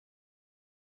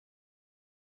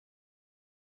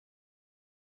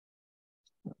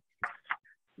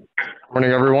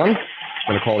Morning, everyone. I'm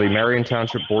going to call the Marion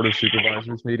Township Board of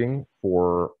Supervisors meeting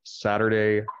for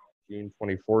Saturday, June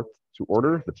 24th to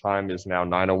order. The time is now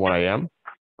 9:01 a.m.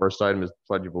 First item is the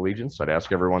Pledge of Allegiance. I'd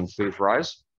ask everyone to please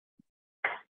rise. I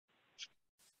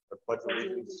pledge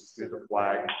allegiance to the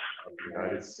flag of the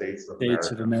United States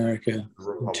of America,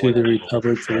 and to the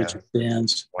republic for which it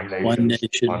stands, one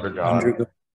nation, under God,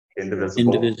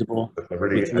 indivisible, with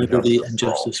liberty and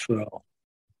justice for all.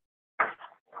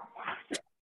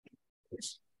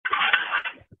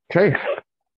 Okay.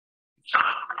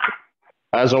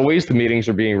 As always, the meetings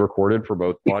are being recorded for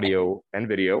both audio and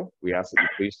video. We ask that you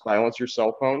please silence your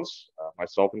cell phones,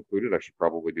 myself included. I should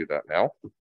probably do that now.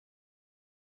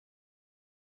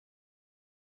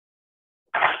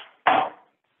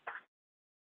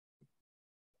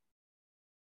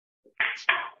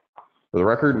 For the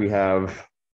record, we have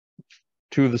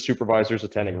two of the supervisors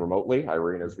attending remotely.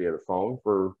 Irene is via the phone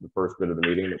for the first bit of the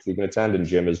meeting that she can attend, and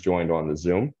Jim is joined on the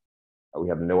Zoom. We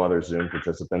have no other Zoom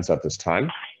participants at this time.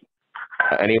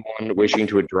 Anyone wishing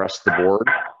to address the board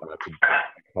to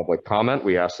public comment,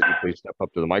 we ask that you please step up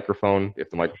to the microphone. If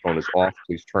the microphone is off,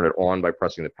 please turn it on by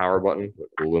pressing the power button. It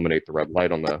will illuminate the red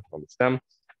light on the stem.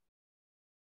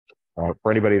 For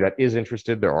anybody that is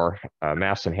interested, there are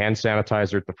masks and hand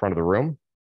sanitizer at the front of the room.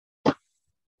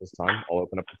 This time, I'll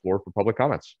open up the floor for public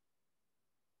comments.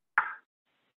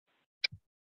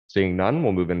 Seeing none,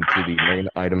 we'll move into the main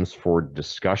items for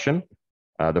discussion.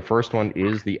 The first one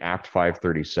is the Act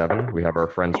 537. We have our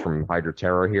friends from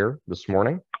Hydroterra here this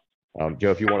morning.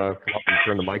 Joe, if you want to come up and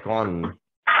turn the mic on,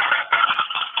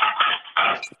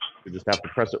 you just have to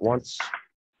press it once,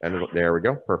 and there we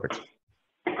go. Perfect.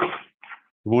 Good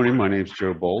morning. My name is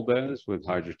Joe Boldez with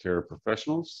Hydroterra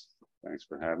Professionals. Thanks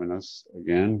for having us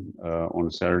again on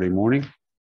a Saturday morning.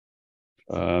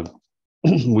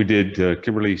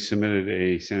 Kimberly submitted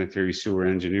a sanitary sewer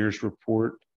engineers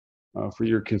report for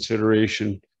your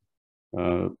consideration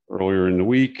earlier in the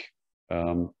week,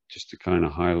 just to kind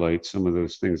of highlight some of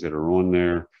those things that are on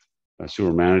there. A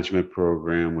sewer management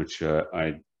program, which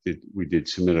we did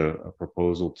submit a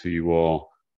proposal to you all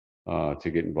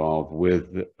to get involved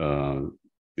with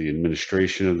the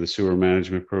administration of the sewer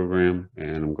management program,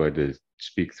 and I'm going to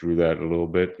speak through that a little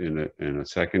bit in a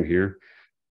second here.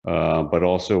 But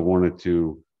also wanted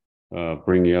to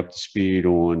bring you up to speed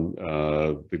on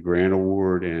the grant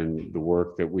award and the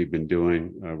work that we've been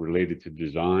doing related to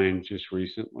design just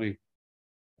recently.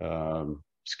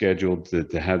 Scheduled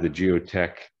to have the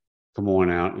geotech come on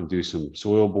out and do some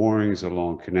soil borings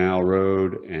along Canal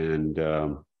Road and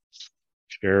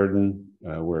Sheridan,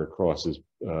 where it crosses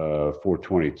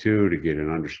 422, to get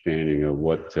an understanding of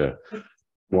what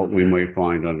we might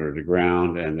find under the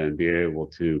ground, and then be able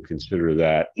to consider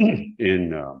that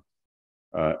in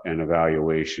an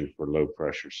evaluation for low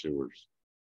pressure sewers.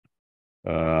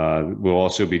 We'll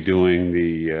also be doing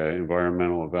the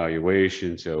environmental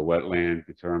evaluation, so wetland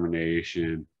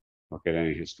determination, look at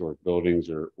any historic buildings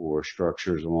or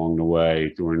structures along the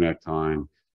way during that time.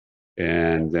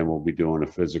 And then we'll be doing a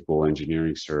physical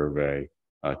engineering survey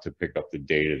to pick up the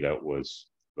data that was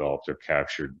developed or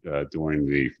captured during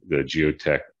the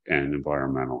geotech and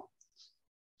environmental.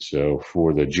 So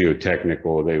for the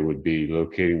geotechnical, they would be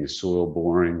locating the soil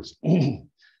borings, the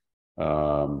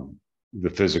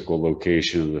physical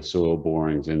location of the soil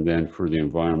borings, and then for the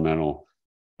environmental,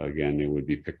 again, they would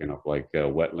be picking up like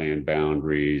wetland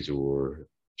boundaries or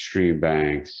stream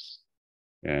banks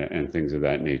and things of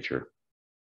that nature.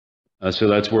 So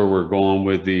that's where we're going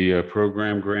with the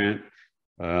program grant,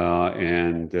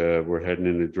 and we're heading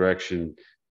in the direction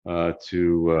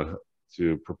to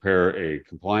prepare a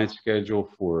compliance schedule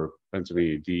for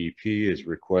Pennsylvania DEP as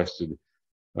requested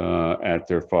at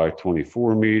their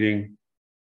 524 meeting,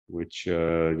 which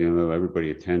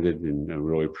everybody attended, and I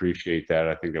really appreciate that.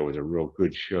 I think that was a real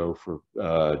good show for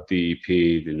DEP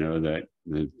to know that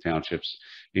the township's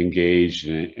engaged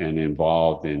and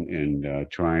involved in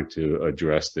trying to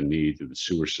address the needs of the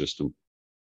sewer system.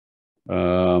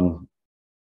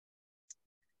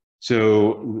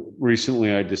 So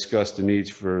recently I discussed the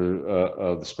needs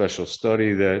for the special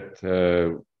study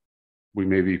that we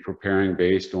may be preparing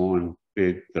based on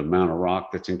the amount of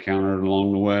rock that's encountered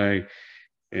along the way.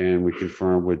 And we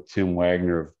confirmed with Tim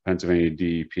Wagner of Pennsylvania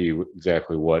DEP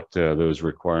exactly what those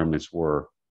requirements were.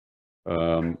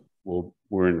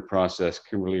 We're in the process,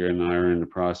 Kimberly and I are in the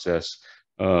process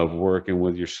of working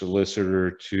with your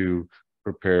solicitor to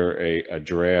prepare a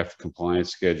draft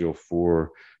compliance schedule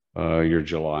for your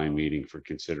July meeting for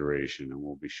consideration. And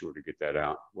we'll be sure to get that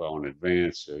out well in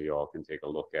advance so you all can take a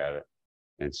look at it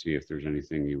and see if there's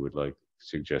anything you would like to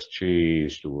suggest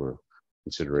changed or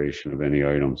consideration of any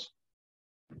items.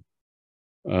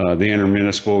 The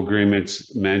intermunicipal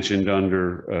agreements mentioned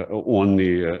under on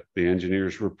the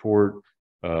engineer's report.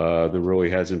 There really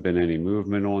hasn't been any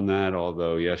movement on that,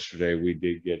 although yesterday we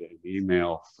did get an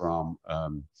email from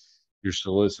your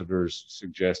solicitors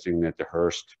suggesting that the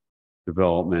Hearst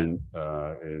development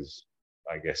is,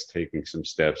 I guess, taking some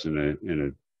steps in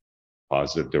a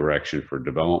positive direction for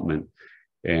development.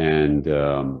 And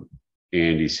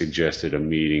Andy suggested a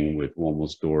meeting with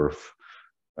Wilmersdorf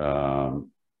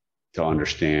to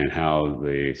understand how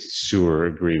the sewer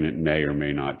agreement may or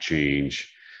may not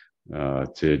change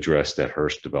to address that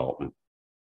Hearst development.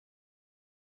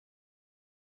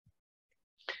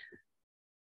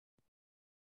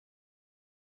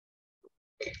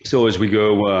 So as we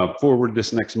go forward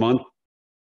this next month,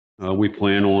 we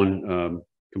plan on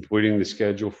completing the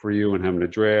schedule for you and having a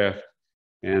draft.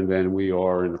 And then we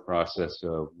are in the process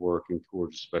of working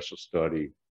towards a special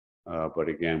study. But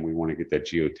again, we want to get that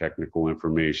geotechnical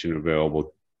information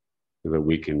available so that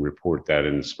we can report that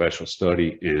in the special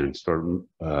study and start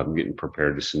getting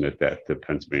prepared to submit that to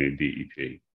Pennsylvania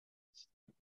DEP.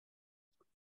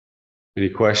 Any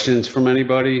questions from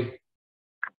anybody?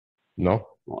 No.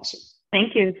 Awesome.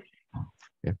 Thank you.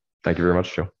 Yeah. Thank you very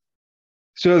much, Joe.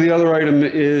 So the other item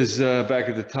is back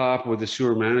at the top with the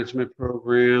sewer management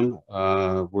program.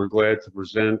 We're glad to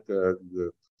present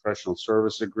the professional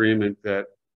service agreement that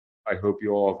I hope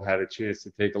you all have had a chance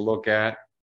to take a look at.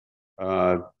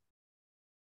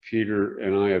 Peter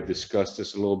and I have discussed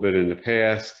this a little bit in the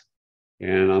past,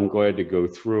 and I'm glad to go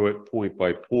through it point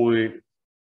by point,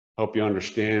 help you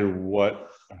understand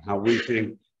how we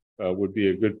think would be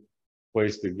a good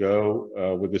place to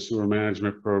go with the sewer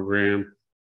management program.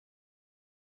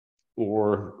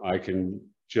 Or I can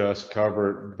just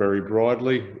cover it very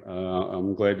broadly.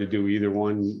 I'm glad to do either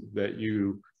one that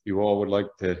you all would like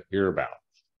to hear about.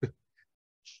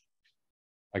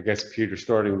 I guess, Peter,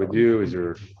 starting with you,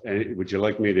 would you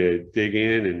like me to dig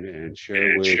in and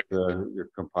share with your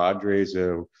compadres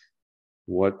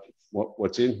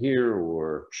what's in here,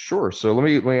 or? Sure. So let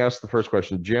me ask the first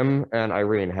question. Jim and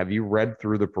Irene, have you read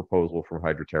through the proposal from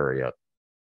Hydroterra yet?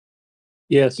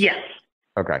 Yes. Yes.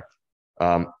 Okay.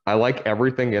 I like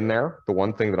everything in there. The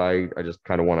one thing that I just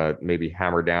kind of want to maybe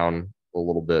hammer down a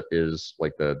little bit is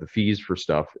like the fees for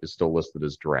stuff is still listed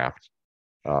as draft.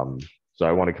 So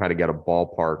I want to kind of get a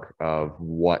ballpark of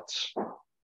what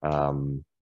the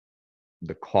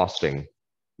costing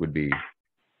would be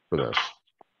for this.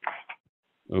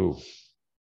 Oh.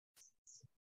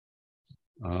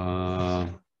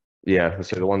 Yeah,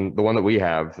 so the one that we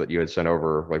have that you had sent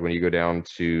over, like when you go down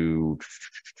to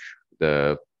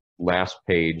the last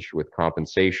page with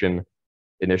compensation,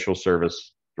 initial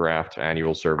service draft,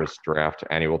 annual service draft,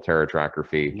 annual Terra tracker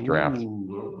fee draft.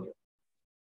 Ooh.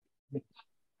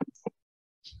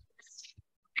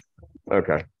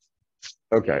 Okay.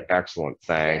 Okay, excellent.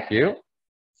 Thank you.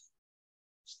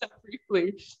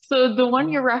 Briefly. So the one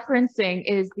you're referencing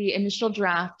is the initial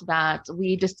draft that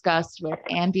we discussed with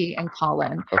Andy and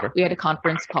Colin. Okay. We had a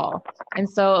conference call. And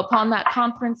so upon that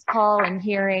conference call and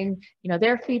hearing,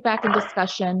 their feedback and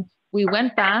discussion, we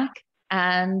went back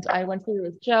and I went through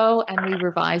with Joe and we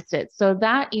revised it. So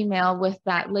that email with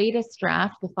that latest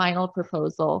draft, the final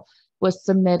proposal, was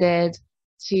submitted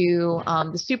to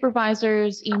the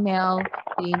supervisor's email,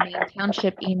 the Marion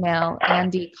Township email,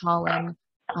 Andy, Colin,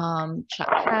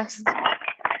 Chuck Hess.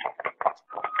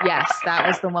 Yes, that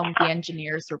was the one with the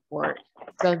engineer's report.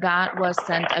 So that was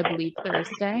sent, I believe,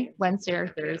 Wednesday or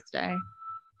Thursday.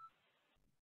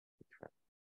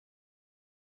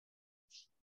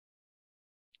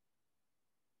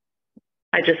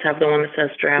 I just have the one that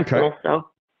says draft also.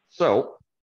 So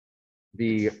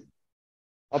the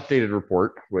updated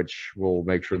report, which we'll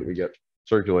make sure that we get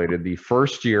circulated, the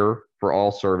first year for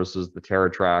all services, the Terra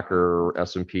Tracker,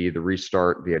 S&P, the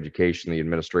restart, the education, the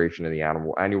administration, and the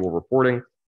annual reporting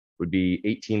would be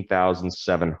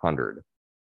 $18,700,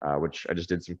 which I just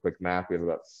did some quick math. We have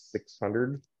about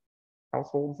 600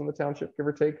 households in the township, give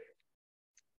or take.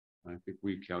 I think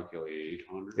we calculate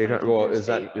 800. 800. Well, is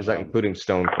that including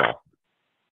Stonecroft?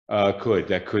 That could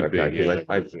be. Yeah,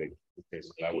 I think. Okay,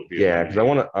 so that would be. Yeah, because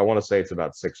I want to say it's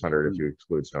about 600 if you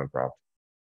exclude Stonecroft.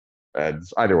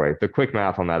 Either way, the quick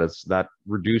math on that is that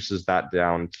reduces that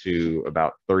down to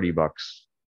about $30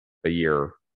 a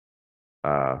year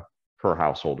per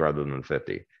household rather than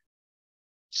 50.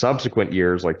 Subsequent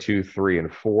years like 2, 3,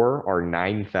 and 4 are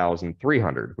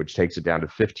 $9,300, which takes it down to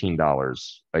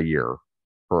 $15 a year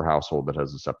per household that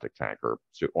has a septic tank or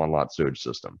on-lot sewage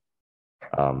system.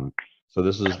 So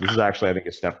this is actually, I think,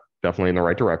 a step definitely in the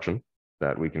right direction,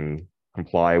 that we can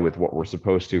comply with what we're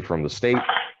supposed to from the state,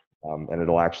 and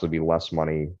it'll actually be less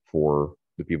money for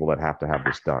the people that have to have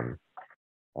this done.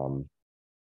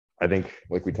 I think,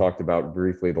 like we talked about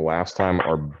briefly the last time,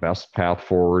 our best path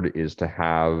forward is to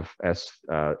have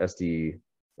SD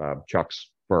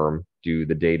Chuck's firm do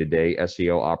the day-to-day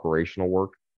SEO operational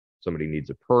work. Somebody needs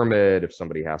a permit, if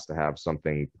somebody has to have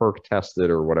something perk tested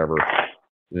or whatever,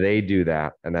 they do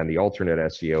that. And then the alternate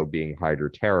SEO, being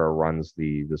HydroTerra, runs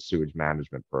the sewage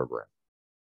management program.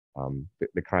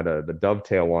 The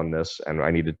dovetail on this, and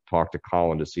I need to talk to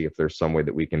Colin to see if there's some way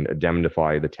that we can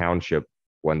indemnify the township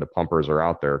when the pumpers are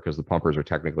out there, because the pumpers are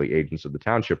technically agents of the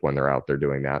township when they're out there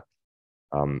doing that.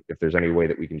 If there's any way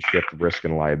that we can shift risk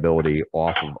and liability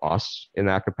off of us in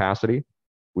that capacity,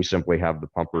 we simply have the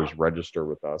pumpers register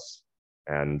with us,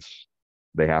 and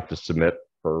they have to submit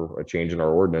for a change in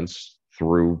our ordinance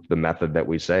through the method that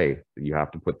we say. You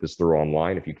have to put this through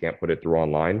online. If you can't put it through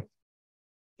online,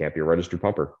 can't be a registered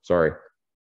pumper. Sorry.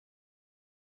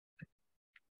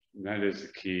 That is the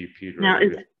key, Peter. Now,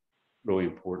 it's really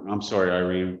important. I'm sorry,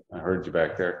 Irene, I heard you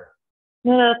back there.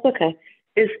 No, that's okay.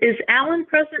 Is Alan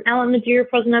present? Alan Madeira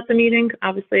present at the meeting?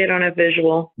 Obviously, I don't have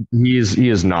visual. He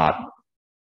is not.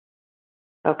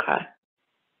 Okay.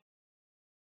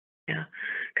 Yeah,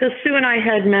 because Sue and I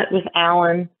had met with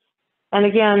Alan, and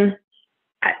again,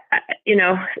 I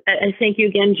thank you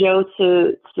again, Joe,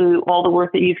 to all the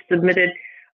work that you've submitted.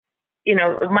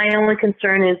 My only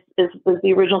concern is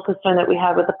the original concern that we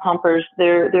have with the pumpers.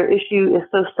 Their issue is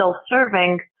so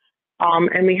self-serving,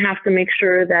 and we have to make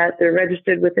sure that they're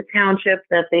registered with the township,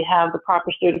 that they have the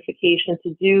proper certification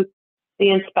to do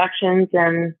the inspections,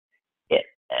 and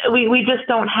we just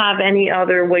don't have any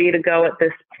other way to go at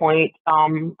this point,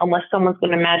 unless someone's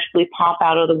going to magically pop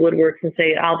out of the woodworks and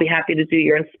say, I'll be happy to do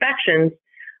your inspections.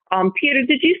 Peter,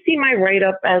 did you see my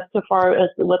write-up as far as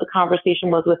what the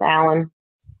conversation was with Alan?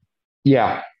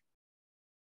 Yeah.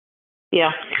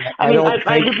 Yeah. I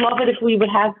would love it if we would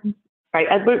have,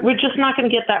 right? We're just not going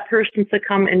to get that person to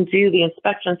come and do the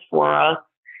inspections for us.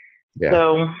 Yeah.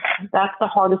 So that's the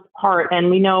hardest part.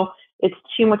 And we know it's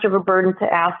too much of a burden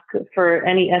to ask for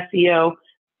any SEO.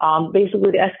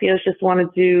 Basically, the SEOs just want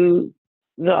to do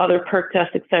the other perk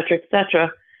tests, et cetera, et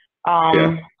cetera.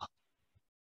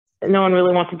 No one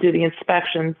really wants to do the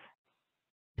inspections.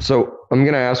 So I'm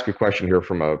going to ask a question here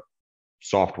from a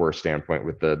software standpoint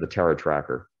with the Terra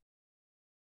tracker.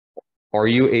 Are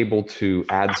you able to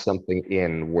add something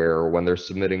in where when they're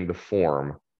submitting the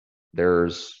form,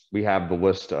 we have the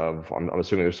list of, I'm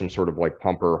assuming there's some sort of like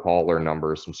pumper hauler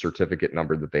number, some certificate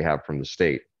number that they have from the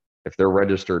state. If they're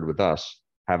registered with us,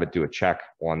 have it do a check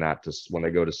on that when they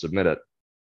go to submit it,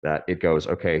 that it goes,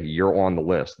 okay, you're on the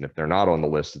list. And if they're not on the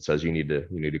list, it says you need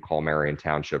to call Marion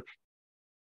Township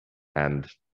and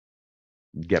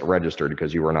get registered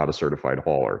because you are not a certified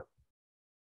hauler.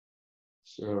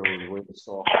 So the way the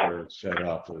software is set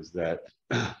up is that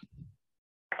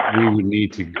we would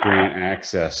need to grant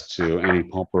access to any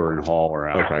pumper and hauler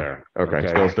out there. Okay.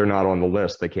 So if they're not on the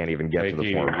list, they can't even get to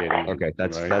the form. Okay,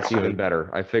 that's even better.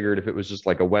 I figured if it was just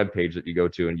like a web page that you go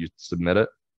to and you submit it,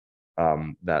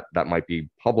 that might be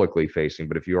publicly facing.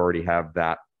 But if you already have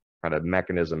that kind of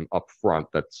mechanism up front,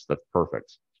 that's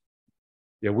perfect.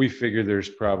 Yeah, we figure there's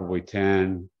probably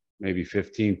 10, maybe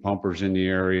 15 pumpers in the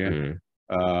area.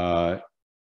 I'm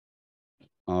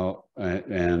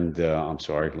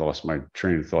sorry, I lost my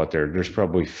train of thought there. There's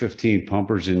probably 15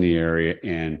 pumpers in the area,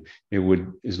 and it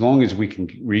would, as long as we can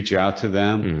reach out to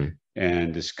them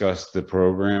and discuss the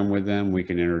program with them, we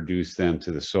can introduce them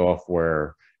to the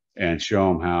software and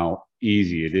show them how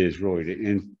easy it is really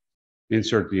to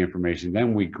insert the information.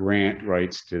 Then we grant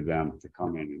rights to them to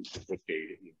come in and put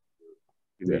data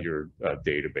into your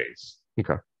database.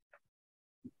 Okay.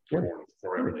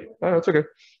 For everything. Oh, that's okay.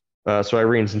 So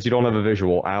Irene, since you don't have a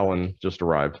visual, Alan just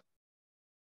arrived.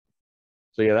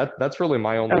 So yeah, that's really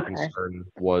my only concern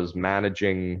was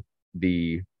managing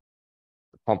the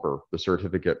pumper, the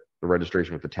certificate, the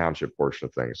registration with the township portion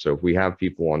of things. So if we have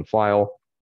people on file,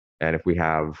 and if we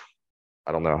have,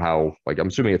 I don't know how, like I'm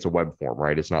assuming it's a web form,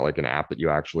 right? It's not like an app that you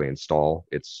actually install.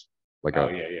 It's like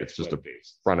it's just a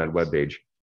front-end web page.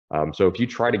 So if you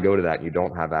try to go to that and you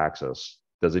don't have access,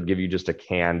 does it give you just a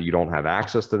canned, you don't have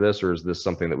access to this, or is this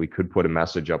something that we could put a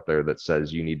message up there that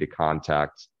says you need to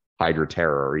contact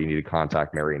HydroTerra or you need to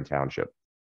contact Marion Township?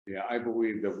 Yeah, I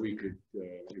believe that we could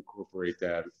incorporate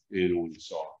that in on the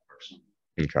software.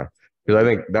 Okay, because I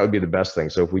think that would be the best thing.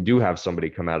 So if we do have somebody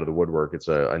come out of the woodwork, it's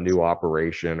a new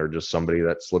operation or just somebody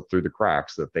that slipped through the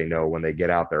cracks, that they know when they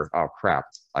get out there, oh crap,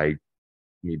 I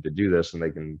need to do this, and they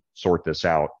can sort this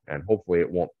out, and hopefully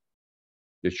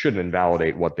it shouldn't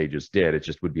invalidate what they just did. It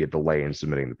just would be a delay in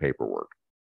submitting the paperwork.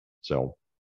 So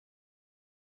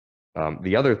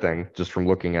the other thing, just from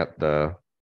looking at the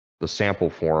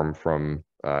sample form from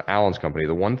Alan's company.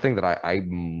 The one thing that I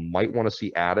might want to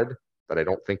see added that I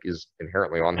don't think is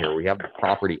inherently on here, we have the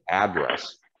property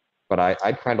address, but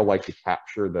I'd kind of like to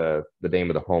capture the name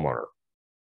of the homeowner.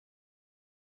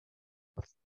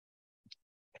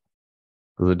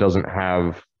 Because it doesn't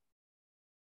have.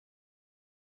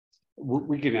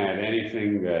 We can add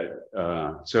anything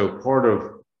that, so part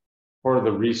of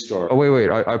the restart. Oh, wait,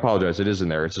 I apologize. It is in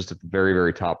there. It's just at the very,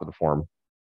 very top of the form.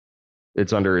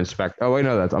 It's under inspect. Oh, wait,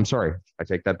 no, I'm sorry. I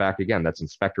take that back again. That's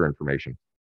inspector information.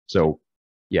 So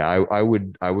yeah, I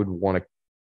would want to,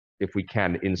 if we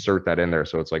can, insert that in there.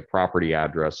 So it's like property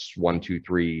address,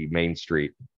 123 Main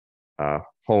Street,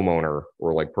 homeowner,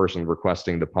 or like person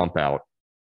requesting the pump out,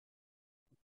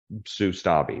 Sue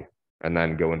Staaby, and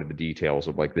then go into the details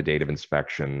of like the date of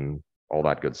inspection, all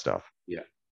that good stuff. Yeah,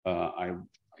 I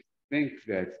think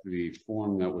that the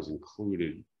form that was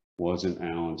included wasn't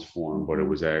Alan's form, but it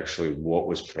was actually what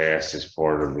was passed as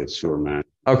part of the sewer management.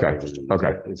 Okay.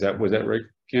 Okay. Was that right,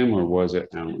 Kim, or was it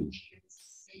Alan?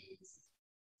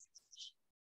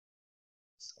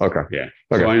 Okay. Yeah.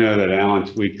 Okay. So I know that Alan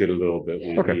tweaked it a little bit.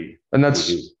 And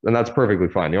that's perfectly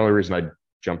fine. The only reason I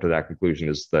jumped to that conclusion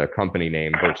is the company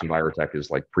name, Berks and Virotech, is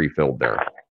like pre-filled there.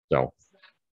 So.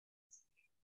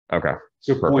 Okay.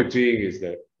 So point being is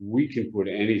that we can put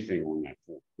anything on that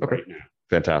form right now.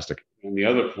 Fantastic. And the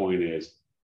other point is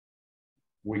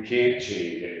we can't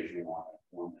change anything on that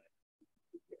form.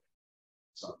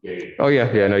 Oh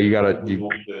yeah, no, you gotta.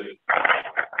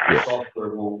 The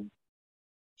software won't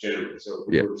generate. So if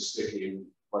we were sticking in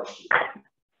question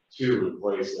 2 in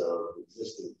place of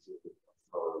existing.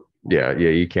 Yeah,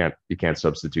 you can't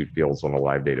substitute fields on a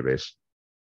live database.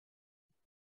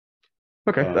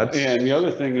 Okay, that's. And the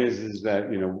other thing is that,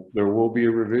 there will be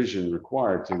a revision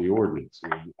required to the ordinance.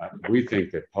 And we think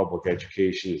that public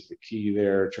education is the key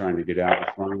there, trying to get out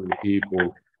in front of the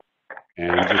people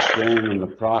and just showing them the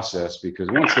process, because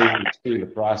once they understand the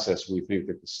process, we think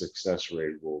that the success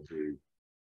rate will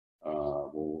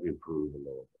improve a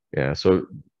little bit. Yeah, so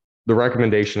the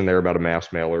recommendation there about a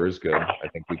mass mailer is good. I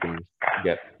think we can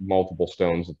get multiple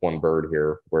stones with one bird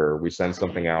here, where we send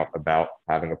something out about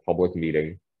having a public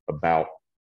meeting about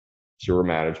sewer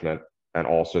management and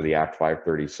also the Act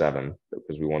 537,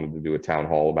 because we wanted to do a town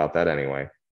hall about that anyway.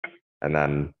 And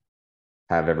then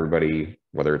have everybody,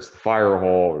 whether it's the fire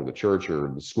hall or the church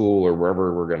or the school or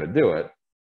wherever we're going to do it,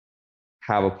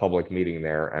 have a public meeting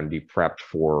there and be prepped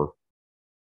for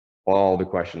all the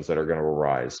questions that are going to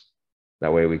arise.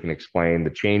 That way we can explain the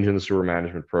change in the sewer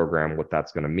management program, what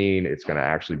that's going to mean. It's going to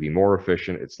actually be more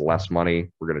efficient. It's less money.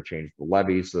 We're going to change the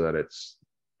levy so that it's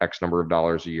X number of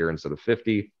dollars a year instead of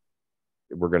 50.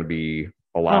 We're going to be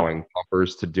allowing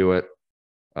pumpers to do it.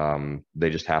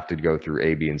 They just have to go through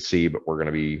A, B, and C, but we're going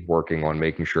to be working on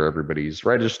making sure everybody's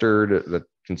registered, that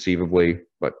conceivably,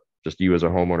 but just you as a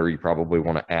homeowner, you probably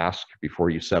want to ask before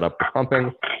you set up the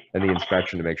pumping and the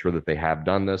inspection to make sure that they have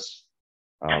done this.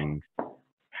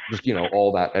 Just,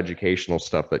 all that educational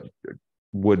stuff that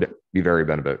would be very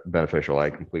beneficial. I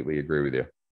completely agree with you.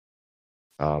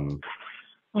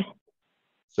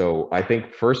 So I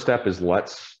think first step is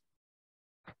let's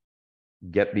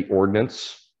get the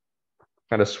ordinance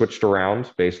kind of switched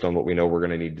around based on what we know we're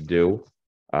going to need to do.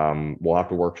 We'll have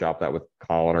to workshop that with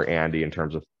Colin or Andy in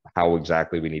terms of how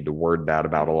exactly we need to word that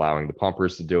about allowing the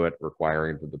pumpers to do it,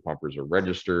 requiring that the pumpers are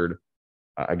registered.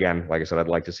 Again, like I said, I'd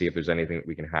like to see if there's anything that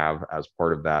we can have as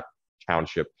part of that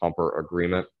township pumper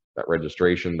agreement, that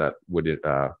registration that would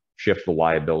shift the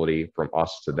liability from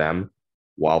us to them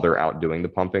while they're out doing the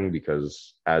pumping,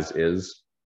 because as is,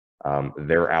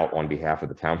 they're out on behalf of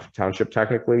the township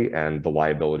technically, and the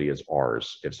liability is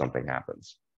ours if something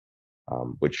happens,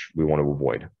 which we want to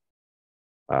avoid.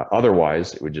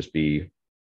 Otherwise, it would just be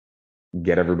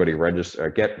get everybody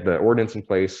registered, get the ordinance in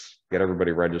place, get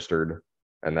everybody registered,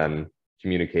 and then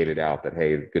communicate it out that,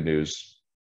 hey, good news,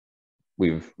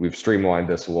 we've streamlined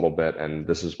this a little bit, and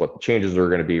this is what the changes are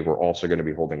going to be. We're also going to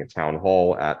be holding a town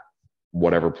hall at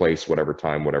whatever place, whatever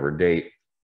time, whatever date.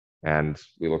 And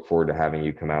we look forward to having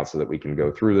you come out so that we can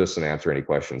go through this and answer any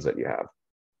questions that you have.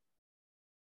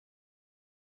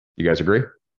 You guys agree?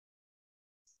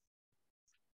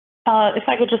 If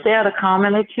I could just add a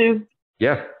comment or two.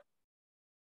 Yeah.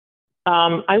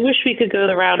 I wish we could go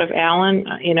the route of Alan.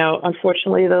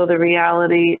 Unfortunately, though, the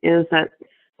reality is that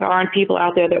there aren't people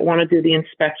out there that want to do the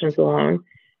inspections alone.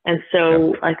 And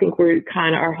so I think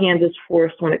our hand is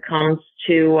forced when it comes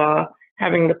to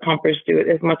having the pumpers do it,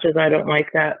 as much as I don't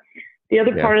like that. The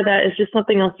other part of that is just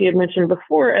something else you had mentioned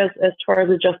before as far as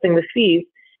adjusting the fees.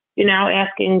 You're now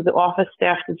asking the office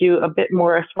staff to do a bit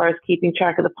more as far as keeping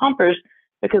track of the pumpers,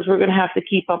 because we're going to have to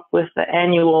keep up with the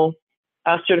annual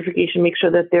certification, make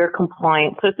sure that they're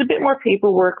compliant. So it's a bit more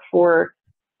paperwork for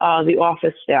the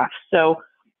office staff. So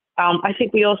I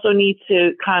think we also need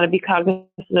to kind of be cognizant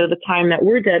of the time that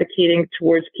we're dedicating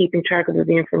towards keeping track of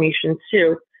the information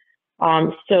too.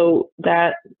 So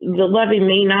that the levy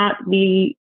may not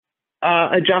be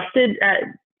adjusted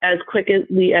as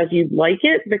quickly as you'd like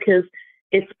it, because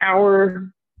it's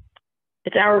our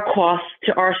cost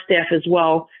to our staff as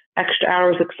well, extra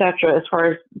hours, etc., as far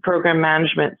as program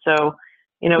management. So,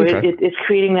 you know, Okay. it's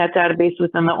creating that database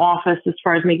within the office as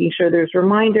far as making sure there's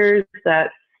reminders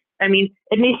that, I mean,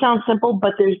 it may sound simple,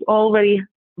 but there's already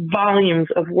volumes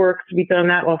of work to be done in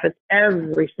that office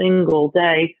every single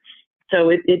day. So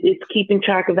it's keeping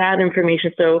track of that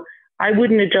information. So I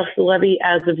wouldn't adjust the levy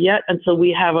as of yet until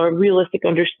we have a realistic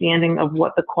understanding of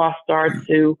what the costs are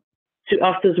to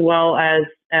us as well as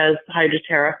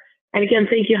Hydroterra. And again,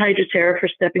 thank you, Hydroterra, for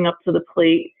stepping up to the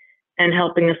plate and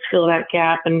helping us fill that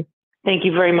gap. And thank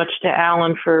you very much to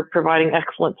Alan for providing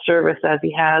excellent service as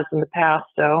he has in the past.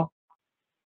 So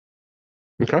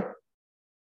Okay.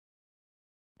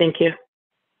 thank you.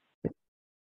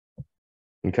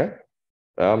 Okay.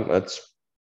 That's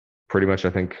pretty much,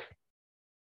 I think,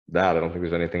 that. I don't think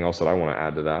there's anything else that I want to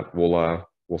add to that.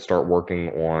 We'll start working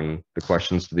on the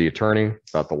questions to the attorney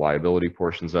about the liability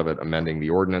portions of it, amending the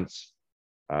ordinance.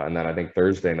 And then I think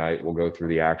Thursday night, we'll go through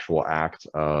the actual act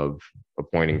of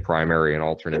appointing primary and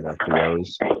alternate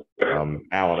FTOs.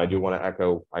 Alan, I do want to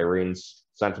echo Irene's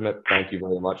sentiment. Thank you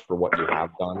very much for what you have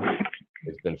done.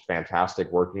 It's been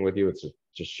fantastic working with you. It's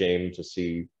a shame to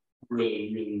see.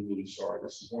 Really sorry.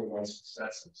 This is one of my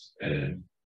successes. And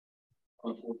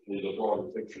unfortunately, the broader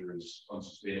picture is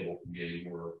unsustainable for me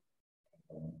anymore.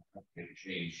 Make a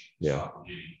change. Yeah.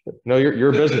 No, you're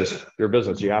a business. You're a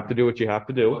business. You have to do what you have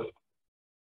to do.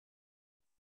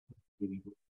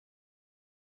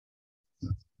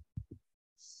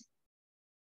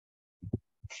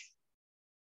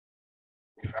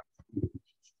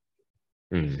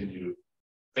 Continue.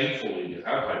 Thankfully, you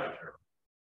have Hydroterra.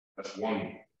 That's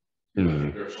one.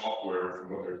 Their software,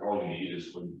 from what they're telling me, is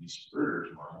going to be superior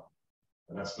to mine,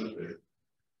 and that's good thing.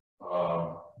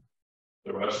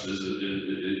 The rest is it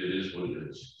is what it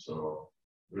is. So,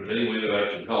 if there's any way that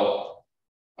I can help,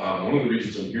 one of the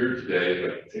reasons I'm here today,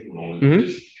 if I can take a moment,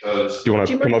 is because. Do you want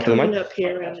to come up to the mic? Up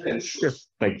here and Sure.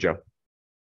 Thank you, Joe.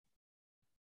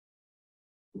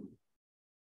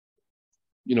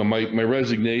 You know, my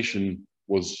resignation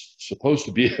was supposed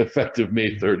to be effective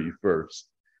May 31st,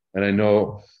 and I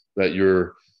know that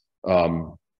you're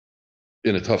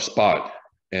in a tough spot.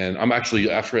 And I'm actually,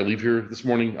 after I leave here this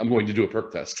morning, I'm going to do a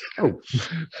perk test.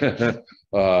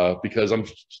 Because I'm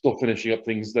still finishing up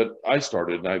things that I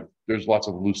started, and there's lots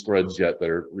of loose threads yet that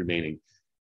are remaining.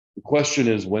 The question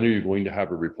is, when are you going to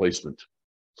have a replacement?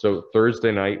 So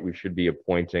Thursday night, we should be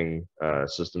appointing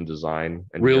system design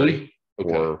and Really?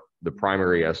 for the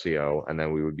primary SEO, and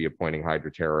then we would be appointing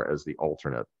Hydroterra as the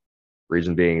alternate.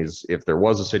 Reason being is if there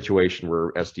was a situation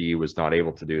where SDE was not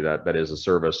able to do that, that is a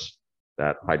service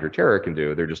that Hydroterra can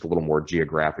do. They're just a little more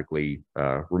geographically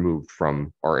removed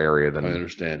from our area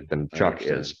than Chuck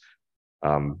is.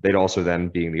 They'd also then,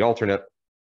 being the alternate,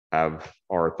 have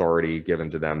our authority given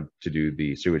to them to do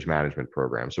the sewage management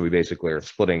program. So we basically are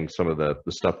splitting some of the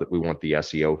stuff that we want the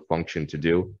SEO function to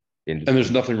do. And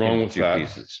there's nothing wrong with that.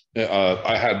 Pieces.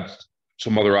 I had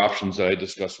some other options that I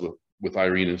discussed with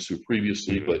Irene and Sue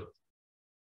previously, but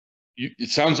it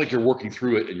sounds like you're working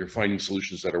through it and you're finding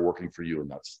solutions that are working for you, and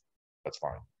that's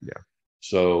fine. Yeah.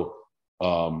 So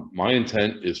my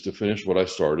intent is to finish what I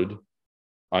started.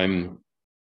 I'm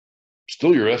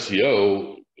still your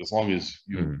SEO as long as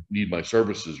you need my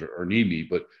services or need me,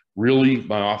 but really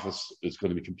my office is going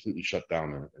to be completely shut down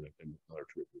in another 2 or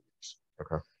 3 weeks.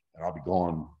 Okay. And I'll be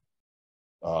gone.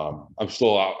 I'm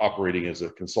still operating as a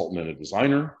consultant and a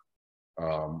designer.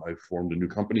 I've formed a new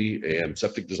company, AM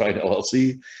Septic Design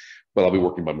LLC, but I'll be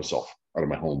working by myself out of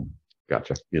my home.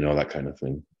 Gotcha. You know, that kind of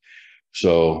thing.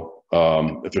 So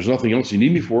if there's nothing else you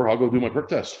need me for, I'll go do my perk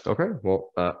test. Okay.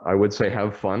 Well, I would say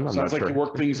have fun. Sounds like you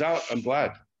work things out. I'm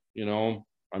glad. You know,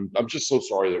 I'm just so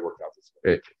sorry that it worked out this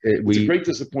way. It's a great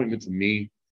disappointment to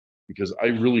me because I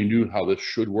really knew how this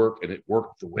should work, and it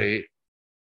worked the way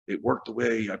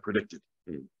I predicted.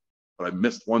 But I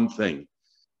missed one thing: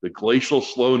 the glacial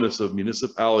slowness of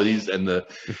municipalities and the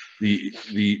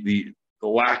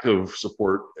lack of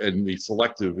support and the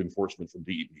selective enforcement from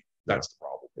DEP. That's the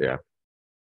problem. Yeah.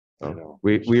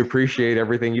 We appreciate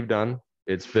everything you've done.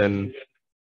 It's been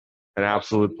an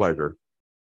absolute pleasure.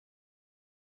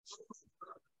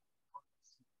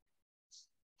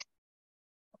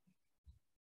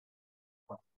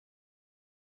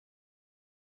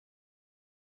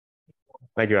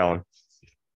 Thank you, Alan.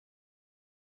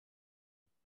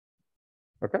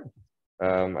 Okay.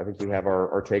 I think we have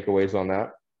our takeaways on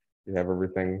that. You have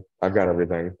everything. I've got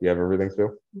everything. You have everything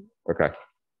too? Okay.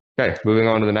 Okay, moving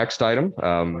on to the next item.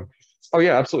 Oh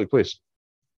yeah, absolutely, please.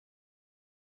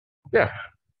 Yeah,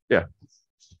 yeah.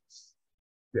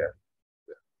 Yeah.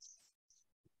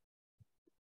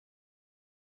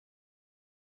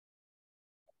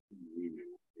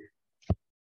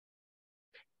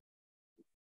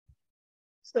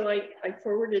 So I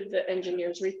forwarded the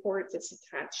engineer's report that's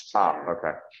attached.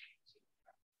 Okay.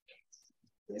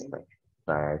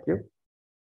 Thank you.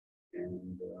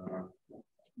 And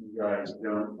you guys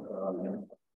don't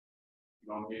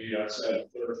be outside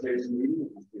Thursday's meeting.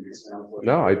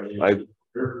 No, I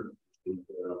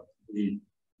we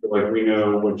feel like we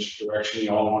know which direction you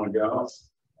all want to go.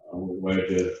 We're glad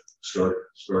to start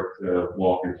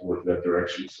walking towards that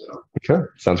direction. So okay,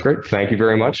 sounds great. Thank you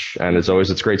very much. And as always,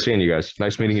 it's great seeing you guys.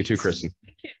 Nice meeting you too, Kristen.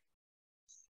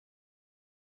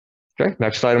 Okay,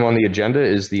 next item on the agenda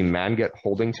is the Manget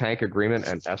holding tank agreement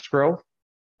and escrow.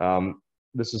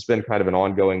 This has been kind of an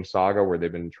ongoing saga where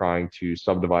they've been trying to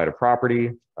subdivide a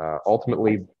property.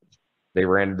 Ultimately, they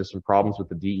ran into some problems with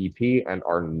the DEP and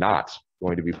are not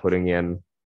going to be putting in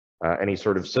any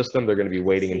sort of system. They're going to be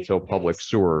waiting until public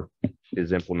sewer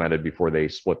is implemented before they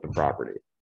split the property,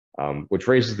 which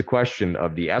raises the question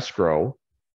of the escrow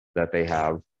that they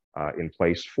have in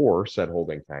place for said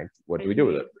holding tank. What do we do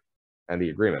with it? And the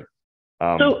agreement.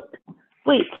 So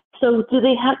wait, so do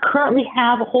they currently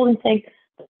have a holding tank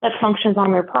that functions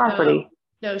on their property?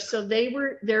 No, so they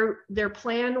were, their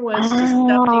plan was to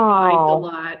subdivide the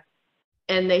lot,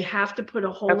 and they have to put a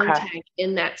holding tank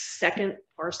in that second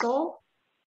parcel.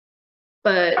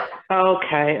 But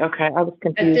okay, I was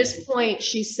confused. At this point,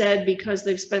 she said because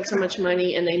they've spent so much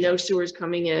money and they know sewer's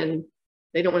coming in,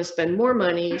 they don't want to spend more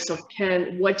money. So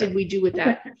what did we do with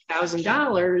that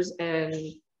 $1,000? And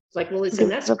it's like, well, it's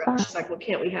an escrow. She's like, well,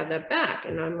 can't we have that back?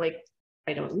 And I'm like,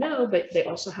 I don't know, but they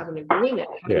also have an agreement.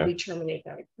 How do we terminate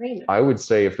that agreement? I would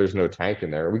say if there's no tank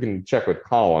in there, we can check with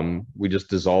Colin. We just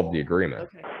dissolve the agreement.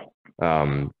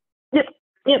 Okay.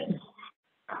 Yep.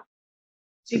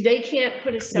 See, they can't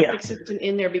put a septic system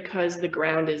in there because the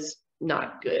ground is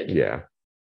not good. Yeah.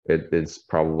 It's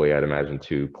probably, I'd imagine,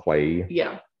 too clay.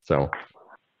 Yeah. So,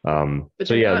 but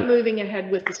they're not moving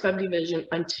ahead with the subdivision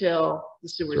until the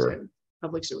sewers in,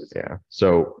 public sewers. Yeah.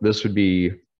 So this would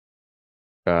be,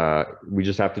 we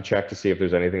just have to check to see if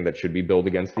there's anything that should be billed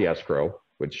against the escrow,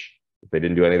 which if they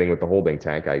didn't do anything with the holding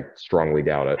tank, I strongly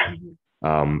doubt it.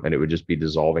 And it would just be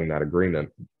dissolving that agreement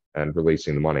and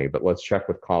releasing the money. But let's check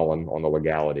with Colin on the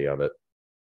legality of it.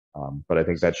 But I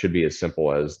think that should be as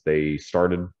simple as they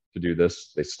started to do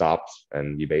this, they stopped,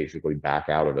 and you basically back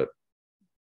out of it.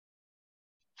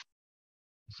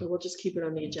 So we'll just keep it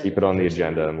on the agenda. Keep it on the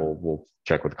agenda, and we'll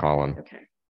check with Colin.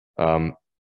 Okay.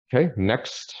 Okay,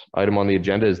 next item on the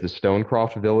agenda is the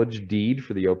Stonecroft Village deed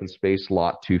for the open space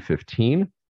lot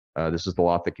 215. This is the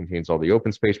lot that contains all the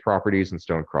open space properties in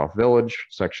Stonecroft Village.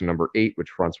 Section number 8, which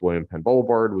fronts William Penn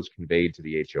Boulevard, was conveyed to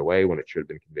the HOA when it should have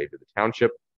been conveyed to the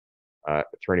township.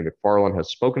 Attorney Macfarlane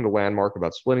has spoken to Landmark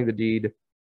about splitting the deed,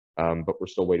 but we're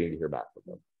still waiting to hear back from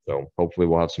them. So hopefully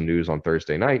we'll have some news on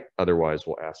Thursday night. Otherwise,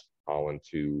 we'll ask Colin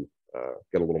to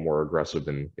get a little more aggressive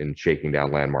in shaking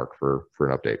down Landmark for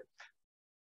an update.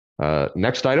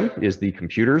 Next item is the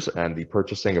computers and the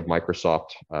purchasing of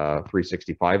Microsoft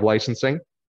 365 licensing.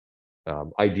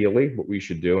 Ideally, what we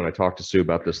should do, and I talked to Sue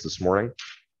about this morning,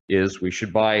 is we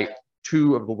should buy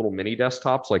 2 of the little mini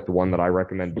desktops, like the one that I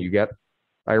recommend you get,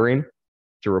 Irene,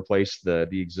 to replace the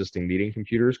existing meeting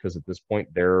computers, because at this point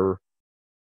they're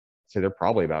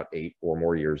probably about 8 or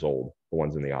more years old, the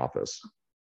ones in the office.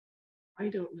 I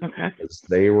don't know. Okay.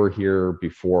 They were here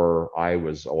before I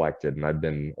was elected, and I've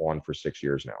been on for 6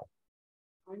 years now.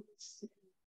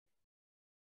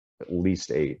 At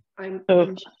least 8. I'm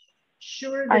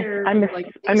sure they're I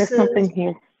missed something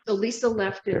here. So Lisa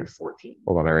left in 14.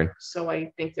 Hold on, Irene. So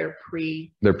I think they're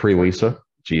pre. They're pre-Lisa?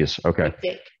 Geez, okay. I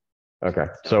think. Okay,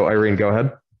 so Irene, go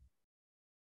ahead.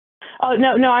 Oh,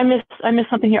 no, I missed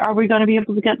something here. Are we going to be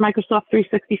able to get Microsoft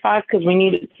 365? Because we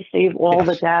need it to save all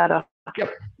the data.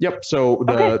 Yep. So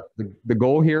the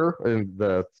goal here, and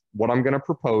what I'm going to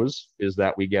propose is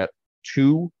that we get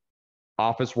 2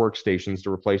 office workstations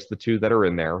to replace the 2 that are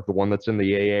in there. The one that's in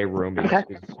the AA room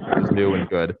is new and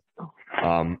good.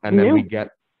 And then we get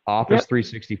Office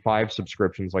 365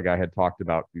 subscriptions, like I had talked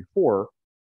about before,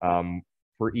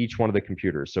 for each one of the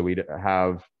computers. So we'd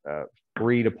have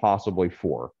 3 to possibly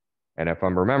 4. And if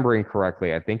I'm remembering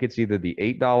correctly, I think it's either the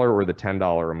 $8 or the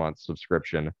 $10 a month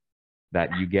subscription that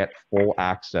you get full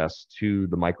access to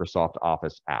the Microsoft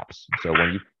Office apps. So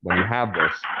when you have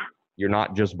this, you're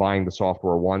not just buying the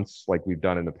software once like we've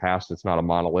done in the past. It's not a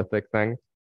monolithic thing.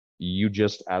 You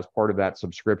just, as part of that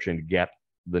subscription, get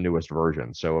the newest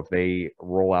version. So if they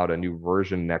roll out a new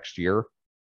version next year,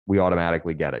 we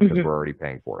automatically get it because we're already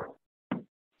paying for it.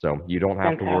 So you don't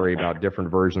have to worry about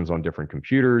different versions on different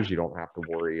computers. You don't have to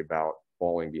worry about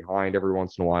falling behind every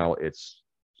once in a while. It's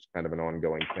just kind of an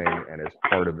ongoing thing, and it's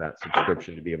part of that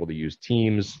subscription to be able to use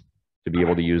Teams, to be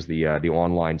able to use the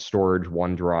online storage,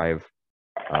 OneDrive,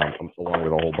 along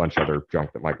with a whole bunch of other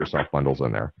junk that Microsoft bundles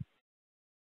in there.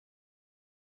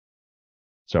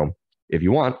 So if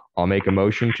you want, I'll make a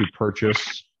motion to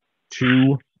purchase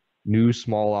 2 new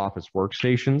small office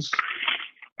workstations.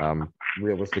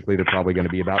 Realistically, they're probably going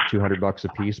to be about $200 a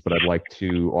piece, but I'd like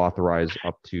to authorize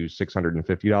up to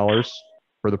 $650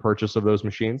 for the purchase of those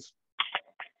machines.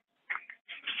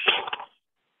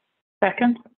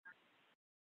 Second.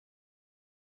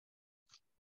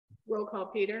 Roll call,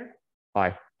 Peter.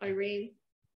 Aye. Irene.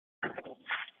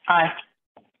 Aye.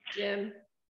 Jim.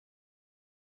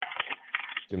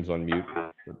 Jim's on mute.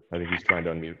 I think he's trying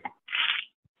to unmute.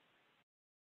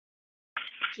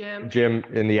 Jim. Jim,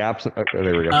 in the absence. Okay,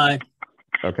 there we go. Aye.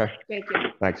 Okay. Thank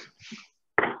you. Thanks.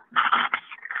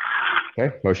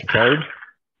 Okay, motion carried.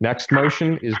 Next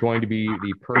motion is going to be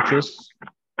the purchase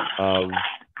of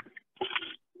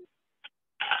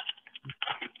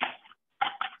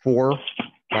 4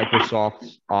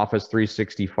 Microsoft Office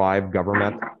 365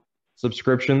 government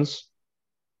subscriptions,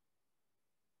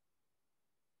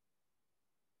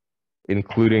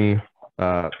 including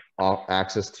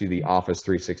access to the Office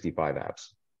 365 apps.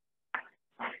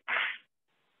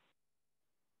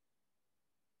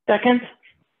 Second.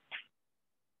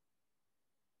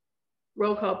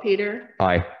 Roll call, Peter.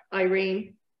 Aye.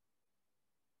 Irene.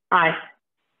 Aye.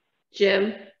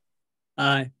 Jim.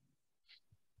 Aye.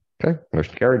 Okay,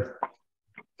 motion carried.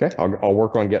 Okay, I'll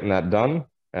work on getting that done,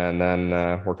 and then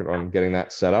working on getting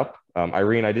that set up.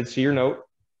 Irene, I did see your note.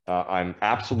 I'm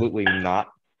absolutely not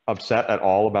upset at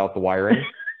all about the wiring.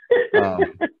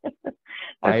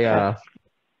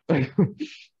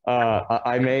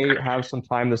 I may have some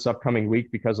time this upcoming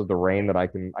week because of the rain that I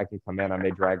can come in. I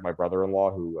may drag my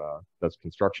brother-in-law, who does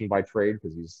construction by trade,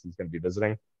 because he's going to be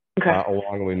visiting, along,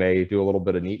 and we may do a little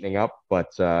bit of neatening up. But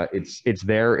it's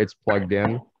there, it's plugged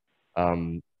in.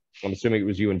 I'm assuming it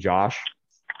was you and Josh.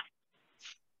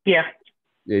 Yeah.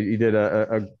 You did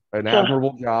an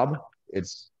admirable job.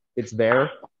 It's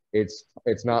there. It's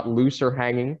not loose or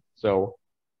hanging. So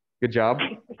good job.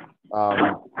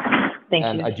 Thank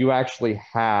and you. I do actually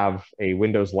have a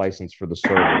Windows license for the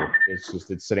server.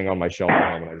 It's sitting on my shelf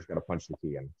at home, and I just got to punch the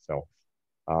key in. So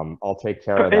I'll take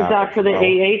care of that. Is that for the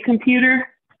AA computer?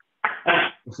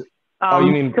 Oh,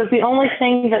 you mean? Because the only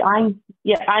thing that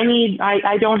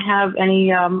I don't have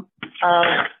any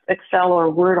Excel or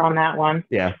Word on that one.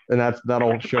 Yeah, and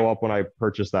that'll show up when I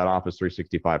purchase that Office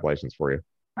 365 license for you.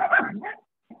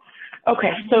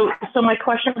 Okay, so my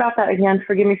question about that, again,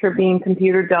 forgive me for being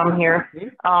computer dumb here.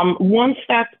 Once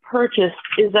that's purchased,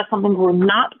 is that something we're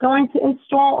not going to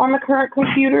install on the current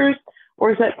computers,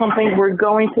 or is that something we're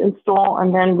going to install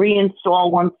and then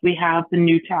reinstall once we have the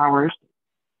new towers?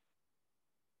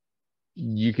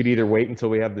 You could either wait until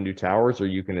we have the new towers, or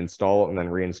you can install it and then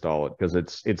reinstall it, because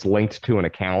it's linked to an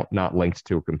account, not linked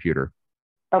to a computer.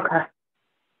 Okay.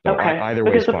 So okay. Either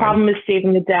way, because the problem is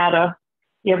saving the data.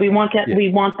 Yeah, we want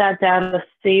that data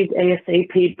saved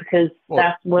ASAP, because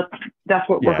that's what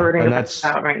we're hurting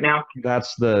about right now.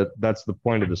 That's the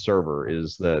point of the server,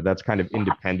 is that's kind of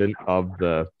independent of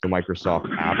the Microsoft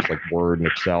apps like Word and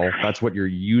Excel. That's what you're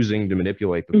using to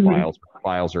manipulate the files. The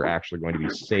files are actually going to be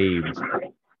saved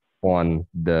on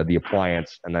the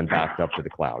appliance and then backed up to the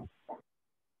cloud.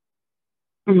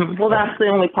 Well, that's the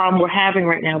only problem we're having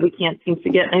right now. We can't seem to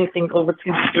get anything over to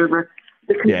the server.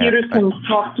 The computers can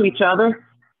talk to each other.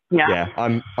 Yeah,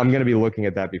 I'm going to be looking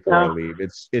at that before I leave.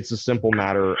 It's a simple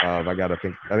matter of I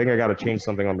think I got to change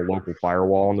something on the local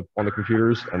firewall on the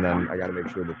computers, and then I got to make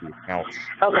sure that the accounts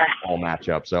all match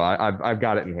up. So I've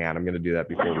got it in hand. I'm going to do that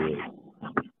before we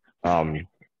leave.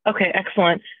 Okay,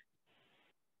 excellent.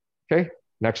 Okay.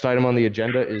 Next item on the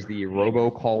agenda is the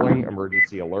robocalling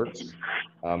emergency alerts.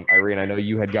 Irene, I know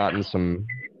you had gotten some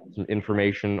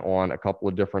information on a couple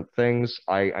of different things.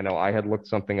 I know I had looked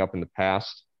something up in the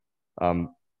past.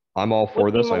 I'm all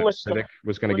for this. I know Civic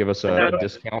was going to give us a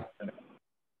discount.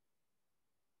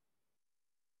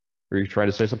 Were you trying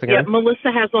to say something? Yeah, Irene?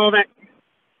 Melissa has all that.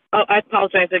 Oh, I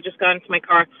apologize. I just got into my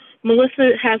car.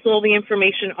 Melissa has all the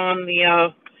information on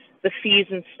the fees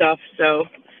and stuff. So.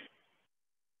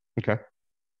 Okay.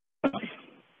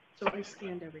 So I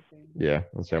scanned everything. Yeah,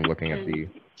 let's say I'm looking at the.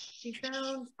 She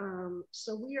found,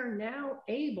 so we are now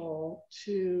able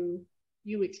to,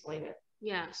 you explain it.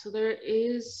 Yeah, so there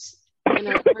is, in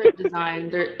our current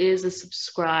design, there is a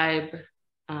subscribe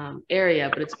area,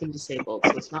 but it's been disabled,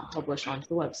 so it's not published onto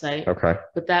the website. Okay.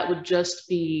 But that would just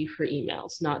be for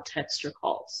emails, not text or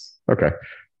calls. Okay.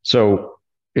 So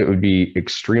it would be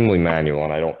extremely manual,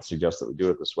 and I don't suggest that we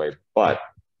do it this way, but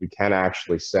we can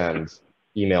actually send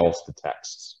emails to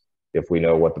texts if we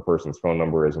know what the person's phone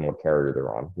number is and what carrier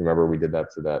they're on. Remember we did that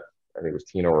to that, I think it was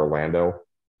Tina Orlando,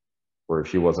 where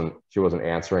she wasn't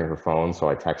answering her phone, so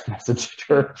I text messaged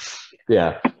her.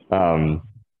 Yeah.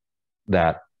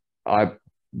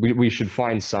 We should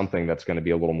find something that's going to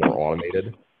be a little more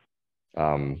automated.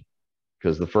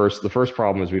 Because the first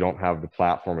problem is we don't have the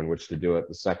platform in which to do it.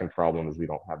 The second problem is we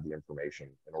don't have the information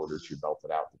in order to belt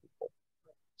it out to people.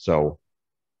 So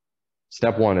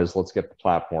step one is let's get the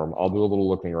platform. I'll do a little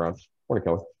looking around. Morning,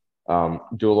 Kelly.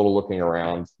 Do a little looking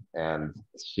around and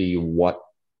see what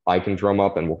I can drum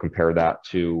up, and we'll compare that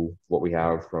to what we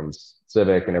have from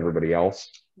Civic and everybody else.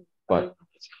 But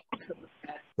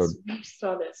we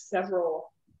saw that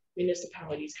several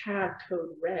municipalities have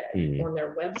code red on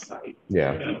their website.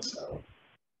 Yeah. You know, so.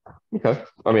 Okay.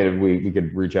 I mean, if we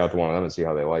could reach out to one of them and see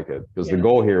how they like it, because the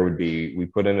goal here would be we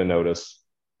put in a notice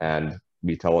and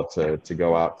we tell it to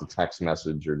go out to text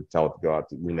message, or tell it to go out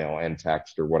to email and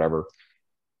text or whatever,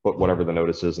 put whatever the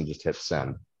notice is and just hit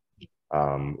send.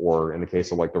 Or in the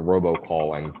case of like the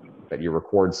robocalling, that you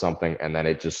record something and then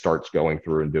it just starts going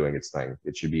through and doing its thing.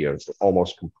 It should be a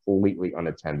almost completely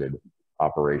unattended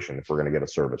operation if we're going to get a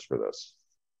service for this.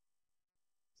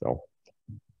 So.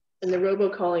 And the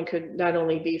robocalling could not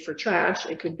only be for trash,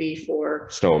 it could be for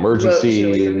snow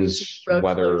emergencies,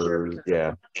 weather, road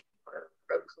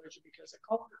closure because of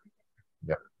culvert.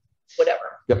 Yeah.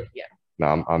 Whatever. Yep. Yeah.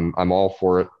 No, I'm all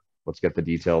for it. Let's get the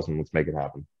details and let's make it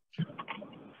happen.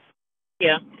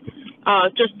 Yeah.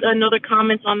 Just another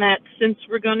comment on that. Since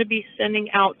we're going to be sending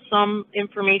out some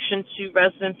information to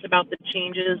residents about the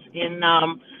changes in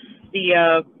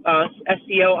the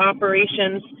SEO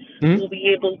operations, we'll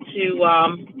be able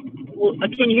to.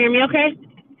 Can you hear me? Okay.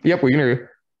 Yep, we can hear you.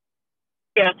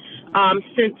 Yeah.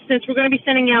 Since we're going to be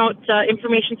sending out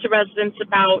information to residents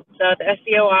about the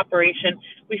SEO operation,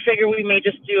 we figure we may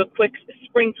just do a quick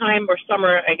springtime or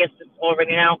summer, I guess it's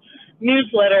already now,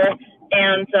 newsletter,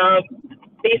 and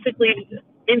basically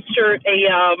insert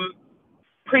a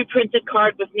pre-printed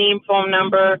card with name, phone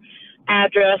number,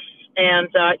 address, and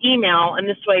email. And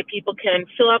this way people can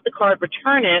fill out the card,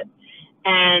 return it,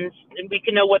 and we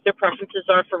can know what their preferences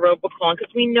are for robocalling,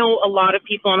 because we know a lot of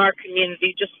people in our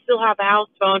community just still have a house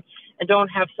phone and don't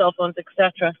have cell phones,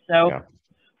 etc. So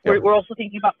we're also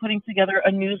thinking about putting together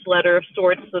a newsletter of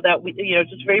sorts, so that we,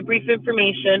 just very brief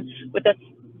information with the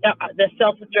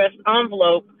self-addressed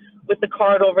envelope with the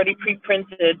card already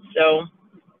pre-printed. So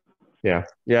yeah,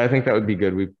 I think that would be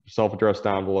good. We self-addressed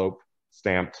envelope,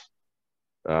 stamped,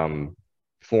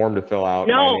 form to fill out.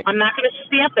 No, I'm not going to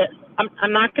stamp it.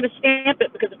 I'm not going to stamp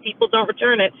it, because if people don't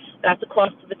return it, that's a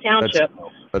cost to the township.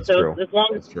 That's true. As long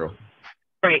as, that's true.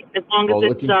 Right. As long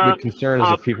as it's the concern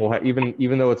is if people have,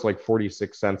 even though it's like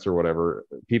 46 cents or whatever,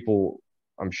 people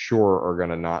I'm sure are going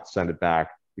to not send it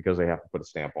back because they have to put a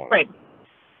stamp on it. Right.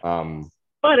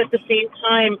 But at the same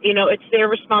time, it's their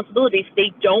responsibility. If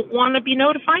they don't want to be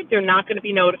notified, they're not going to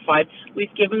be notified.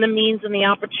 We've given the means and the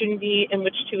opportunity in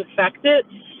which to affect it.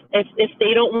 If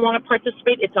they don't want to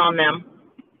participate, it's on them.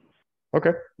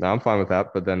 Okay, now I'm fine with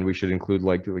that. But then we should include,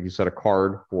 like you said, a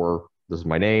card for this is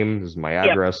my name, this is my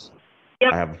address.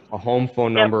 Yep. I have a home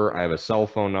phone number. I have a cell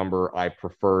phone number. I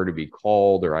prefer to be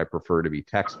called, or I prefer to be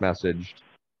text messaged.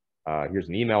 Here's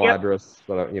an email address,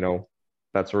 so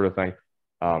that sort of thing.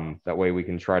 That way we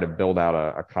can try to build out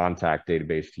a contact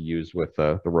database to use with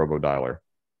the robo-dialer.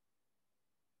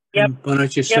 Yep. Why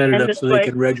don't you set it up so they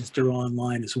can register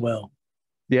online as well?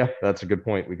 Yeah, that's a good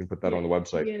point. We can put that on the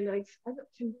website. Yeah,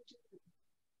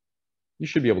 you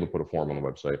should be able to put a form on the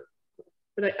website.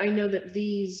 But I know that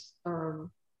these,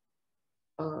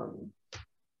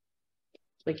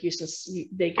 like you said,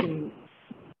 they can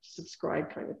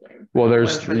subscribe kind of thing. Well,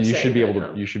 you should be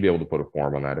able to put a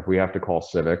form on that. If we have to call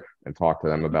Civic and talk to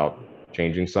them about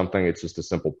changing something, it's just a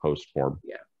simple post form.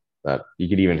 Yeah. That you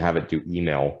could even have it do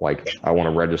email, like I want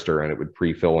to register, and it would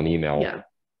pre-fill an email,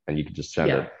 and you could just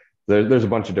send it. There's a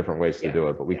bunch of different ways to do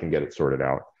it, but we can get it sorted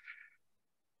out.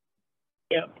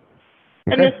 Yeah.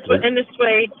 Okay. And this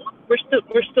way, we're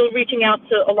still reaching out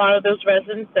to a lot of those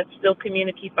residents that still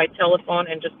communicate by telephone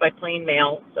and just by plain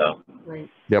mail. So. Right.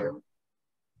 Yep.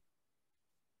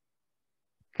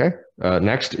 Okay.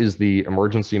 Next is the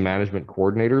Emergency Management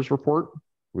Coordinators report.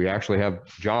 We actually have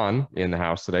John in the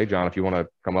house today. John, if you want to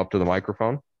come up to the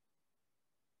microphone.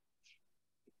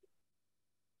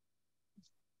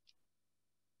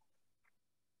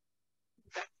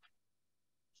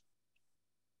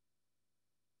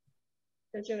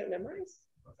 Don't you have it memorized?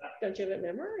 Don't you have it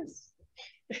memorized?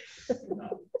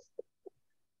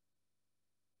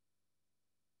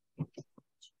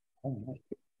 Oh,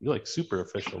 you're like super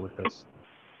official with this.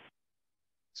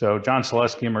 So John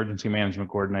Sileski, Emergency Management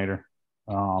Coordinator.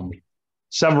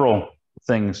 Several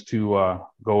things to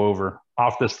go over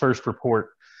off this first report.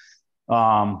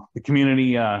 The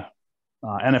community NFIP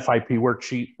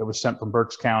worksheet that was sent from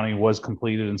Berks County was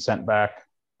completed and sent back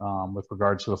with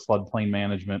regards to the floodplain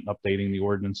management, updating the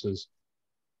ordinances.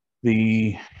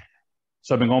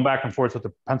 So I've been going back and forth with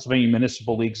the Pennsylvania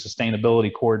Municipal League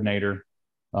Sustainability Coordinator.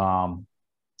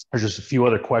 There's just a few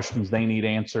other questions they need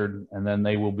answered, and then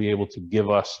they will be able to give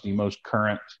us the most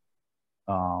current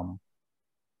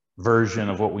version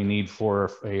of what we need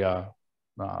for a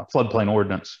floodplain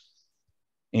ordinance.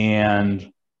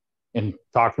 And in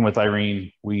talking with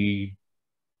Irene,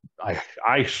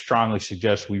 I strongly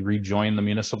suggest we rejoin the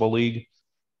municipal league.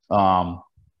 I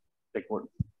think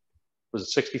was it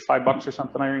 65 bucks or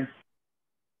something, Irene?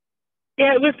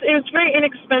 Yeah, it was very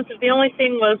inexpensive. The only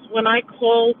thing was when I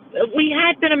called, we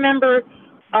had been a member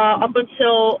up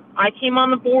until I came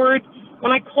on the board.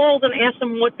 When I called and asked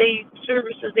them what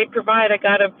services they provide, I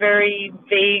got a very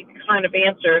vague kind of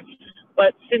answer.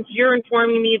 But since you're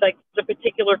informing me, like the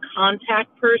particular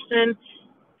contact person,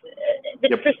 for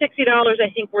 $60, I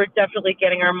think we're definitely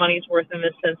getting our money's worth in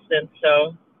this instance.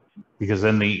 So, because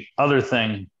then the other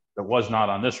thing that was not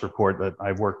on this report that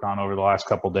I've worked on over the last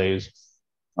couple of days,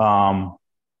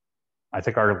 I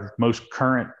think our most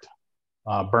current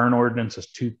burn ordinance is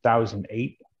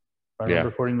 2008, if I remember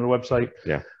according to the website.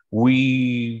 Yeah,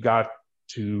 we got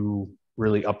to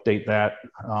really update that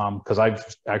because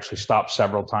I've actually stopped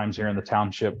several times here in the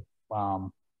township.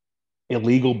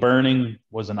 Illegal burning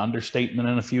was an understatement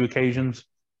in a few occasions.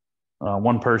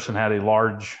 One person had a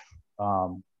large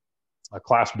a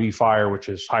Class B fire, which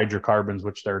is hydrocarbons,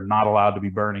 which they're not allowed to be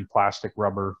burning, plastic,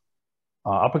 rubber,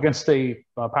 up against a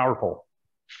power pole,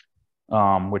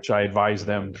 which I advise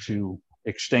them to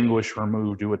extinguish,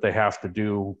 remove, do what they have to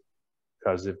do,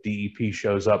 because if DEP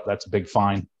shows up, that's a big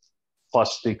fine,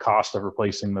 plus the cost of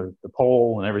replacing the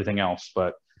pole and everything else.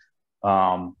 But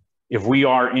if we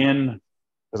are in,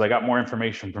 because I got more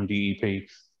information from DEP,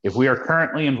 if we are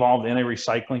currently involved in a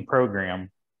recycling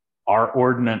program, our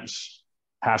ordinance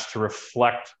has to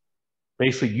reflect,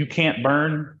 basically you can't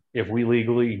burn if we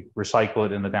legally recycle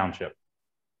it in the township.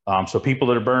 So people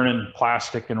that are burning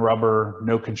plastic and rubber,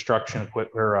 no construction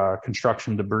equipment or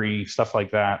construction debris, stuff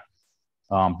like that,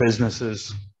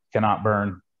 businesses cannot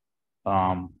burn.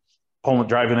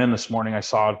 Driving in this morning, I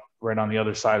saw right on the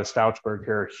other side of Stoutsburg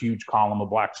here, a huge column of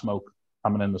black smoke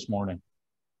coming in this morning.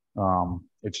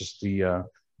 It's just to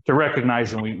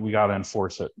recognize, and we got to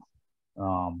enforce it.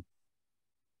 Some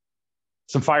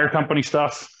fire company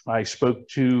stuff. I spoke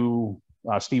to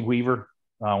Steve Weaver,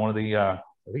 one of the, I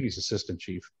think he's assistant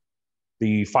chief.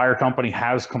 The fire company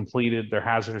has completed their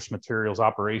hazardous materials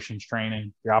operations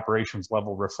training, the operations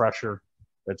level refresher.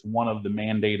 That's one of the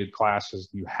mandated classes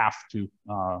you have to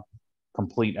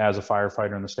complete as a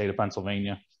firefighter in the state of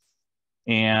Pennsylvania.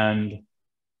 And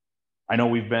I know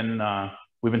we've been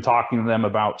talking to them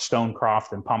about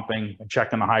Stonecroft and pumping and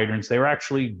checking the hydrants. They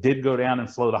did go down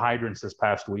and flow the hydrants this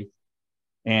past week,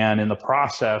 and in the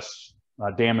process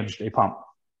damaged a pump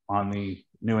on the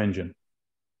new engine.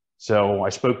 So I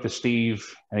spoke to Steve,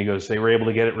 and he goes, they were able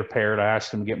to get it repaired. I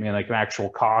asked him to get me like an actual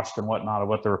cost and whatnot of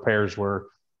what the repairs were.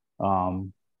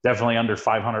 Definitely under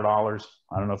 $500.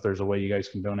 I don't know if there's a way you guys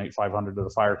can donate $500 to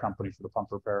the fire company for the pump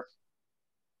repair.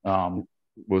 What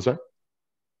was that?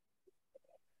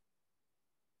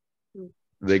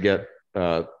 They get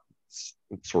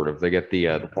they get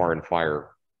the bar and fire,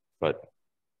 but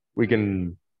we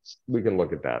can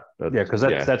look at that. Because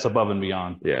that's above and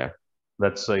beyond. Yeah,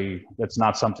 that's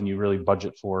not something you really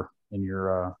budget for in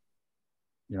your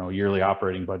yearly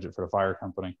operating budget for the fire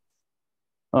company.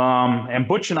 And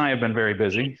Butch and I have been very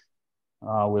busy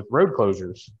with road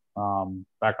closures.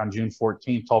 Back on June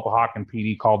 14th, Tulpahawken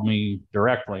PD called me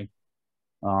directly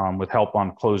with help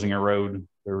on closing a road.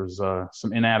 There was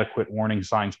some inadequate warning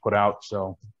signs put out,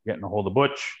 so getting a hold of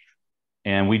Butch.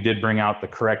 And we did bring out the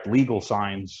correct legal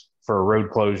signs for a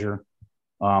road closure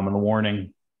and the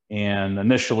warning. And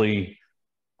initially,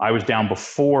 I was down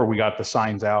before we got the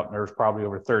signs out, and there was probably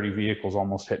over 30 vehicles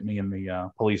almost hit me and the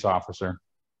police officer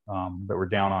that were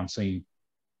down on scene.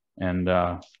 And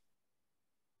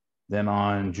then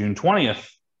on June 20th,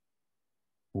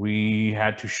 we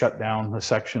had to shut down a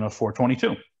section of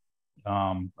 422.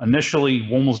 Initially,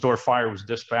 Wilmsdorf Fire was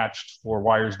dispatched for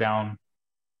wires down,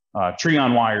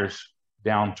 Treon wires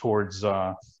down towards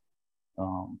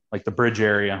like the bridge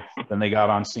area. Then they got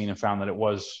on scene and found that it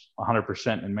was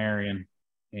 100% in Marion,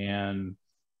 and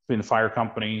between the fire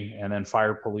company and then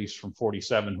fire police from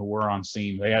 47 who were on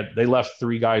scene, they left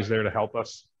 3 guys there to help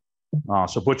us.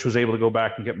 So Butch was able to go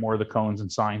back and get more of the cones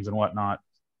and signs and whatnot.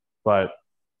 But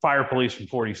fire police from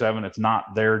 47, it's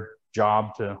not their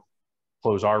job to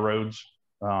close our roads.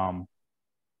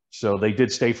 So they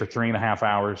did stay for 3.5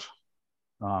 hours,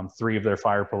 3 of their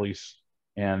fire police.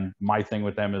 And my thing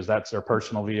with them is that's their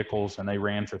personal vehicles, and they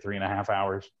ran for 3.5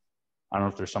 hours. I don't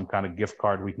know if there's some kind of gift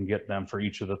card we can get them for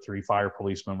each of the 3 fire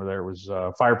policemen. Where there was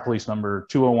fire police number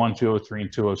 201, 203,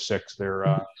 and 206. They're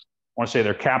I want to say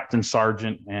they're captain,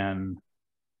 sergeant, and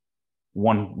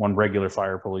one regular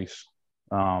fire police.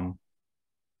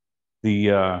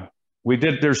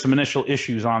 There's some initial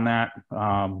issues on that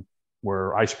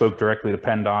where I spoke directly to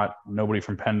PennDOT. Nobody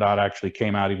from PennDOT actually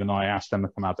came out, even though I asked them to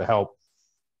come out to help.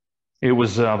 It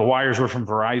was the wires were from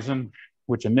Verizon,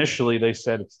 which initially they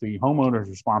said it's the homeowner's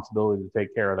responsibility to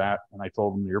take care of that. And I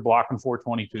told them, you're blocking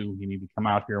 422. You need to come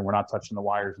out here, and we're not touching the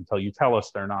wires until you tell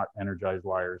us they're not energized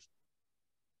wires.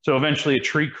 So eventually a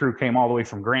tree crew came all the way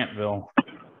from Grantville,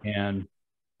 and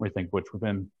we think which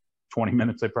within 20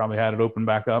 minutes they probably had it open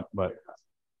back up. But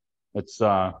it's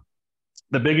the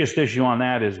biggest issue on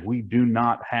that is we do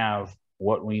not have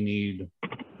what we need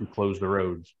to close the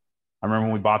roads. I remember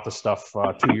when we bought the stuff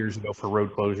 2 years ago for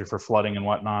road closure, for flooding and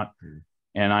whatnot.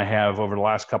 And I have, over the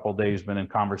last couple of days, been in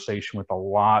conversation with a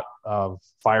lot of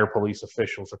fire police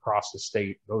officials across the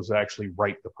state, those that actually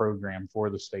write the program for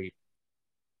the state.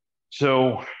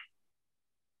 So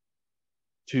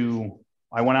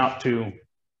I went out to,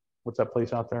 what's that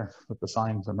place out there with the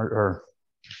signs, or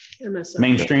MSI.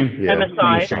 Mainstream? Yeah,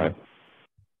 MSI.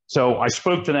 So I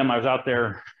spoke to them. I was out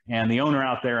there, and the owner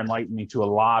out there enlightened me to a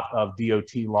lot of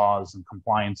DOT laws and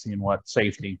compliance and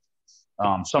safety.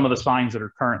 Some of the signs that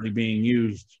are currently being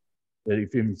used, that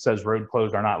if it says road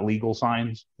closed, are not legal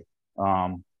signs.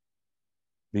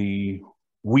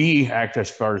 We act, as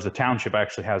far as the township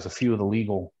actually has a few of the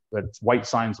legal, that's white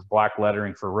signs with black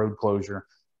lettering for road closure,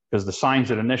 because the signs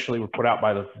that initially were put out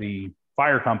by the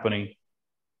fire company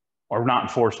are not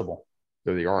enforceable.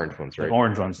 They're the orange ones, right? The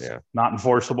orange ones, yeah, not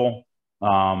enforceable.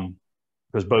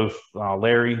 Because both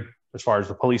Larry, as far as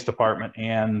the police department,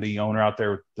 and the owner out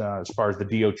there, as far as the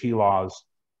DOT laws,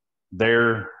 they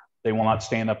will not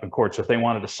stand up in court. So if they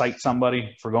wanted to cite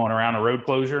somebody for going around a road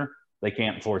closure, they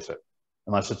can't enforce it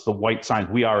unless it's the white signs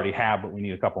we already have, but we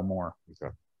need a couple more. Okay.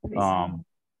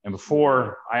 And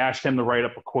before, I asked him to write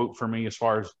up a quote for me as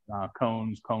far as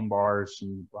cones, cone bars,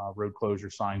 and road closure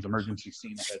signs, emergency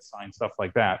scene ahead signs, stuff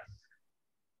like that,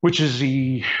 which is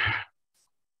the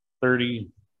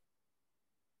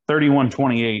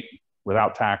 3128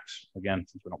 without tax, again,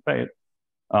 since we don't pay it.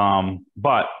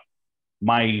 But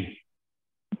my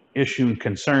issue and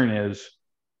concern is,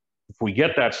 if we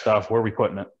get that stuff, where are we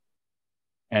putting it?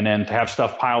 And then to have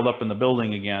stuff piled up in the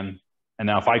building again. And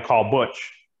now if I call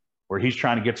Butch, where he's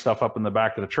trying to get stuff up in the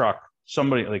back of the truck,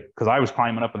 somebody, like, because I was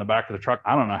climbing up in the back of the truck,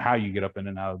 I don't know how you get up in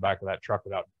and out of the back of that truck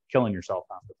without killing yourself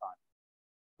half the time.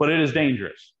 But it is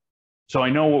dangerous. So I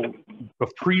know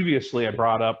previously I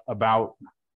brought up about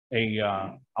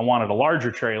I wanted a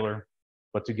larger trailer,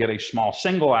 but to get a small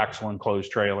single axle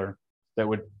enclosed trailer that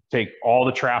would take all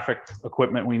the traffic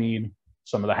equipment we need,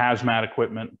 some of the hazmat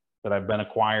equipment that I've been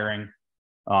acquiring.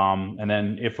 And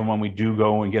then if and when we do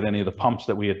go and get any of the pumps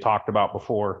that we had talked about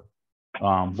before,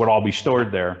 would all be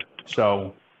stored there.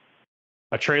 So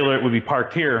a trailer would be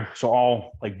parked here. So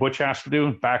all like Butch has to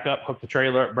do, back up, hook the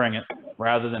trailer up, bring it,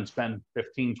 rather than spend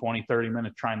 15, 20, 30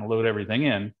 minutes trying to load everything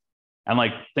in. And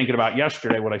like thinking about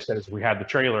yesterday, what I said is, we had the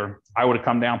trailer, I would have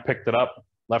come down, picked it up,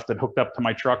 left it hooked up to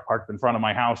my truck, parked in front of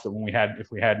my house, that when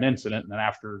if we had an incident, and then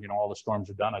after, all the storms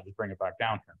are done, I'd just bring it back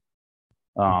down here.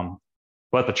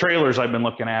 But the trailers I've been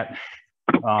looking at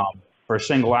for a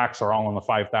single axle are all in the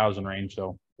 5,000 range.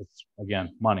 So it's,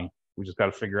 again, money. We just got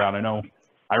to figure out. I know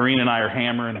Irene and I are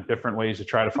hammering at different ways to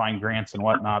try to find grants and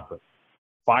whatnot, but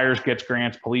fires gets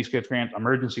grants, police gets grants,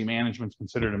 emergency management's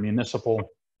considered a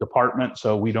municipal department,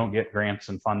 so we don't get grants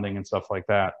and funding and stuff like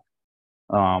that.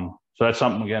 So that's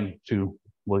something, again,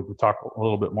 we'll talk a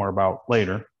little bit more about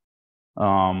later.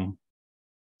 And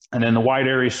then the wide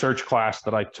area search class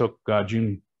that I took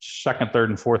June 2nd, 3rd,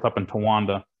 and 4th up in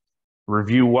Towanda,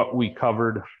 review what we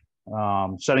covered,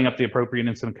 setting up the appropriate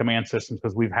incident command systems,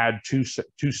 because we've had two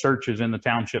searches in the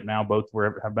township now, both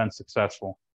have been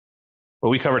successful. But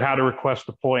we covered how to request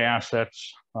deploy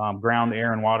assets, ground,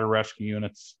 air, and water rescue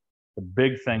units. The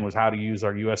big thing was how to use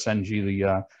our USNG,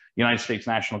 the United States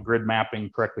National Grid Mapping,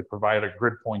 correctly provided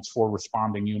grid points for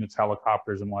responding units,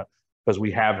 helicopters, and what, because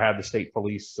we have had the state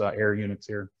police air units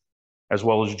here, as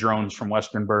well as drones from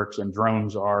Western Berks, and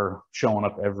drones are showing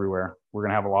up everywhere. We're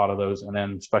gonna have a lot of those, and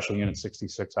then Special Unit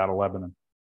 66 out of Lebanon.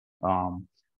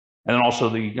 And then also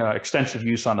the extensive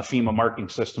use on the FEMA marking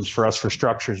systems for us for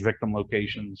structures, victim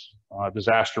locations,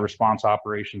 disaster response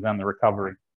operations, and the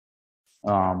recovery.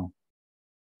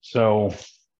 So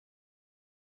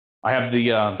I have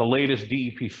the latest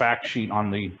DEP fact sheet on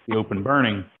the open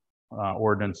burning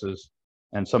ordinances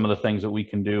and some of the things that we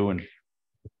can do. And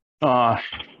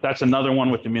that's another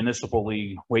one with the municipal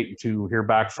league, waiting to hear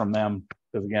back from them.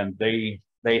 Because again, they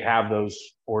have those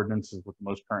ordinances with the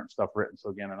most current stuff written. So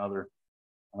again, another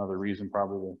reason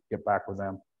probably to get back with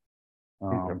them.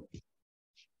 Yeah.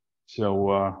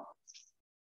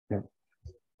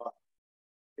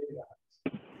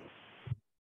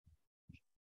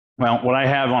 Well, what I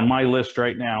have on my list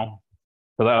right now,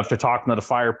 because after talking to the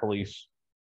fire police,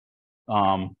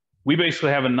 we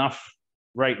basically have enough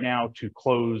right now to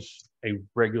close a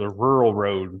regular rural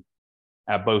road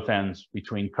at both ends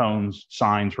between cones,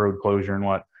 signs, road closure, and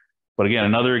what. But again,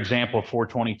 another example of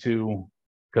 422,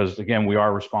 because again, we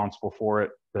are responsible for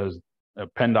it, because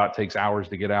PennDOT takes hours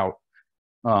to get out.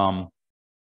 2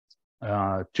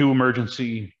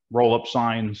 emergency roll-up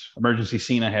signs, emergency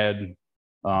scene ahead,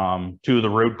 2 of the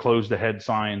road closed ahead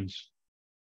signs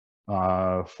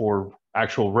for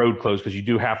actual road closed, because you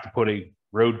do have to put a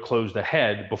road closed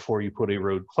ahead before you put a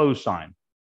road closed sign.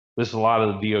 This is a lot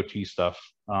of the DOT stuff.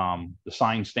 The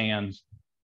sign stands,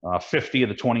 50 of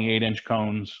the 28-inch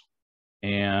cones,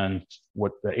 and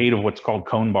the 8 of what's called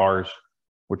cone bars,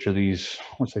 which are these,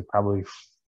 I want to say probably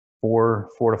 4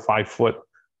 to 5 foot.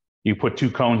 You put 2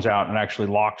 cones out and it actually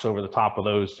locks over the top of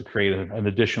those to create an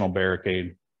additional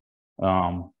barricade.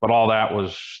 But all that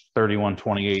was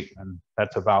 $31.28, and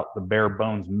that's about the bare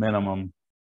bones minimum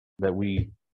that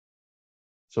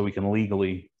so we can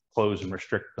legally close and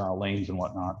restrict lanes and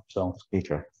whatnot. So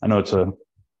Okay. I know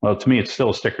well, to me, it's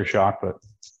still a sticker shock, but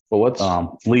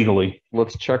well, legally.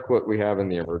 Let's check what we have in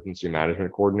the emergency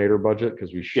management coordinator budget,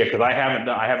 because we should. Yeah, because I haven't,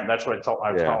 that's what I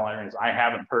was telling Irene, is I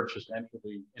haven't purchased any of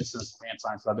the incident command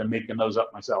signs. So I've been making those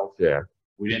up myself. Yeah.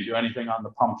 We didn't do anything on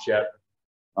the pumps yet.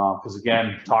 Because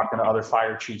again, talking to other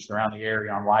fire chiefs around the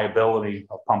area on liability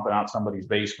of pumping out somebody's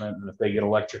basement, and if they get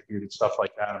electrocuted, stuff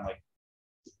like that, I'm like,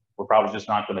 we're probably just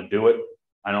not going to do it.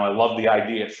 I know I love the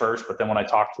idea at first, but then when I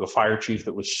talked to a fire chief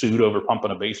that was sued over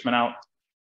pumping a basement out,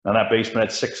 now that basement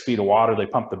had 6 feet of water, they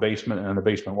pumped the basement and the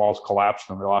basement walls collapsed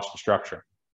and they lost the structure.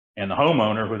 And the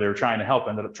homeowner who they were trying to help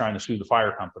ended up trying to sue the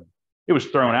fire company. It was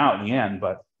thrown out in the end,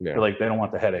 but they're like, they don't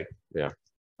want the headache. Yeah.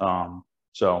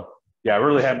 So yeah, I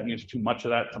really haven't used too much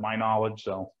of that to my knowledge.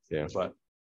 So yeah. But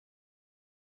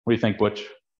what do you think, Butch?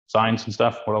 Signs and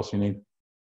stuff? What else do you need?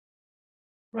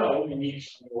 Well, we need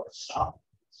some more signs.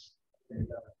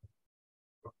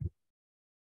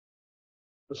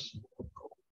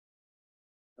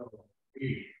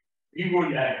 We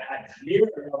would have had clear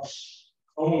enough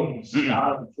cones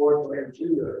out of the fourth layer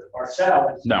to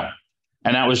ourselves. No.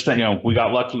 And that was, we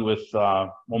got lucky with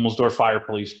Wilmsdorf Fire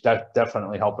Police,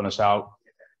 definitely helping us out.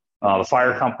 The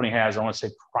fire company has, I want to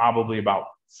say, probably about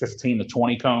 15 to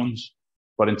 20 cones.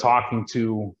 But in talking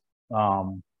to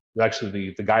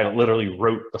actually the guy that literally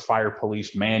wrote the fire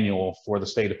police manual for the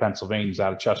state of Pennsylvania, he's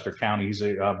out of Chester County, he's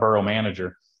a borough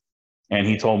manager. And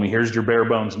he told me, here's your bare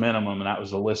bones minimum. And that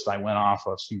was the list I went off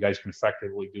of. So you guys can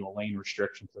effectively do a lane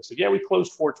restriction. So I said, yeah, we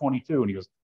closed 422. And he goes,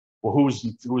 well, who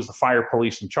was the fire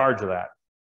police in charge of that?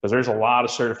 Because there's a lot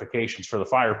of certifications for the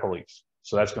fire police.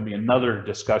 So that's going to be another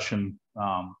discussion.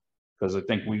 Because I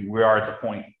think we are at the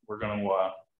point we're going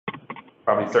to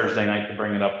probably Thursday night to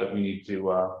bring it up that we need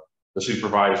to, the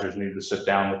supervisors need to sit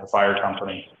down with the fire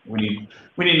company. We need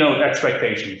to know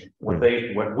expectations, what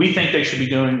we think they should be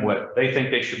doing, what they think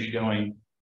they should be doing,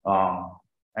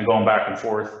 and going back and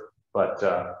forth. But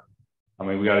I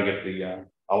mean, we got to get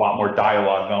a lot more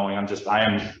dialogue going. I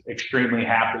am extremely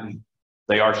happy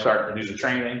they are starting to do the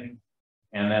training,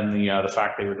 and then the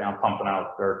fact they were down pumping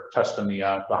out or testing the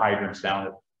hydrants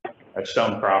down at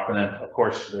Stonecrop, and then of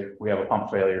course we have a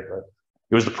pump failure, but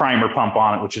it was the primer pump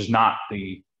on it, which is not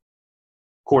the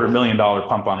 $250,000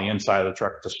 pump on the inside of the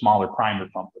truck. It's a smaller primer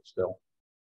pump, but still,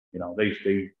 they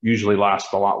usually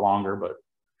last a lot longer. But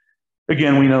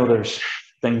again, we know there's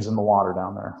things in the water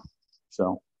down there.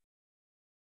 So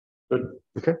good.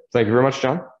 Okay. Thank you very much,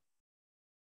 John.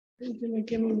 Can you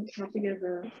give me a copy of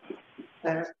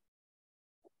that?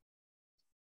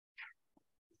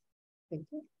 Thank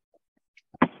you.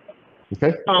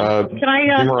 Okay. Can I,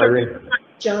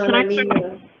 John, can I I, mean,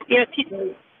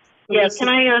 can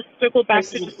I circle back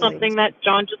to just something that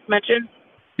John just mentioned?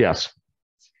 Yes.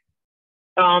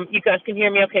 You guys can hear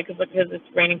me okay, because it's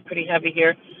raining pretty heavy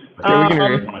here. Yeah, we can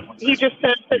hear you. He just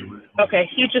said that, okay,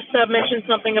 he just mentioned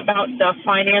something about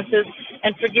finances,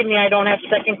 and forgive me, I don't have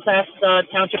second-class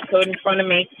township code in front of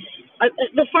me.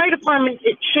 The fire department,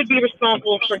 it should be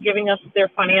responsible for giving us their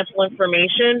financial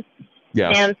information.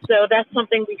 Yes. And so that's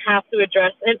something we have to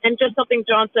address. And just something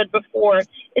John said before,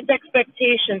 it's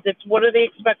expectations. It's what do they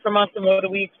expect from us and what do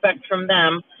we expect from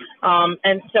them?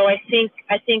 And so I think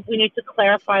we need to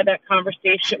clarify that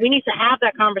conversation. We need to have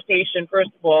that conversation,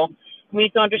 first of all. We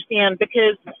need to understand,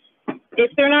 because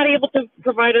if they're not able to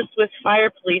provide us with fire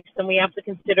police, then we have to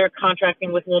consider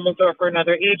contracting with Wilmsdorf or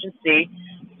another agency.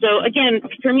 So again,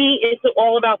 for me, it's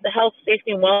all about the health,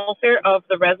 safety, and welfare of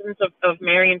the residents of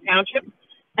Marion Township.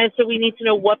 And so we need to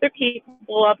know what they're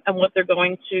capable of and what they're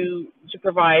going to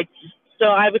provide. So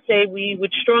I would say we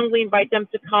would strongly invite them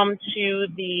to come to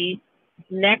the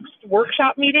next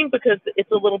workshop meeting, because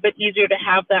it's a little bit easier to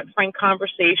have that frank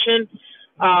conversation.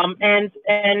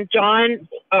 And John,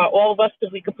 all of us,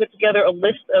 if we could put together a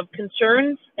list of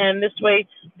concerns, and this way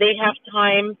they have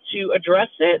time to address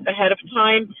it ahead of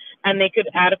time, and they could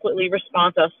adequately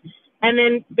respond to us. And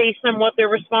then based on what their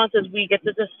response is, we get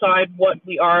to decide what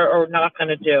we are or not going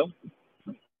to do.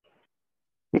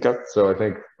 Okay, so I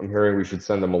think I'm hearing we should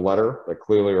send them a letter that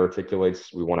clearly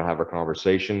articulates we want to have a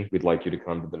conversation. We'd like you to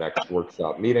come to the next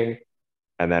workshop meeting,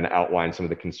 and then outline some of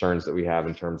the concerns that we have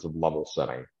in terms of level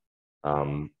setting.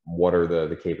 What are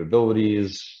the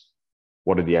capabilities?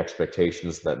 What are the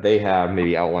expectations that they have?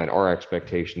 Maybe outline our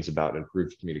expectations about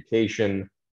improved communication,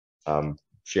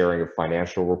 sharing of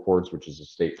financial reports, which is a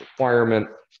state requirement.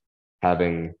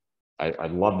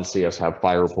 I'd love to see us have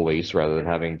fire police rather than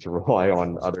having to rely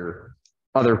on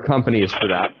other companies for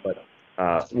that, but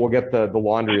we'll get the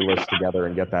laundry list together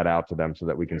and get that out to them so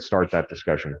that we can start that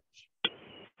discussion.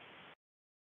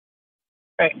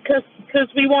 Right, because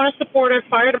we want to support our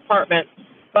fire department,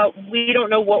 but we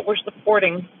don't know what we're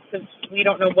supporting, because we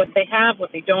don't know what they have,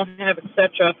 what they don't have,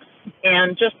 etc.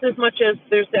 And just as much as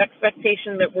there's the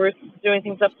expectation that we're doing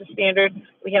things up to standard,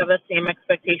 we have that same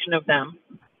expectation of them.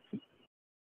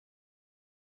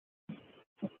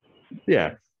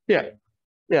 Yeah.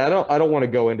 I don't want to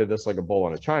go into this like a bull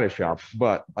in a china shop,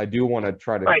 but I do want to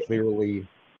try to clearly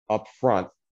up front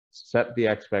set the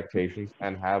expectations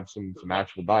and have some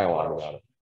actual dialogue about it.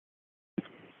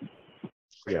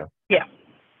 Yeah.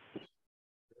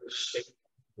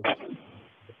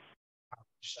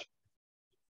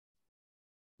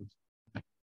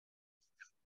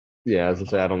 Yeah, as I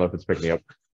say, I don't know if it's picking up.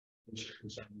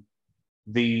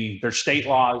 There's state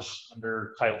laws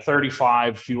under Title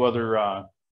 35, a few other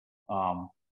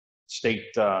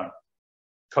state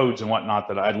codes and whatnot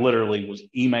that I literally was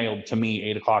emailed to me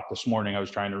 8 o'clock this morning. I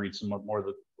was trying to read some more of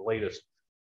the latest.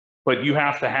 But you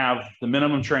have to have the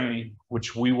minimum training,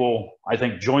 which we will, I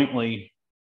think, jointly,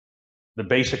 the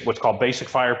basic, what's called basic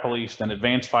fire police, then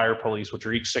advanced fire police, which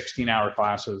are each 16-hour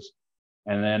classes,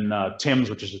 and then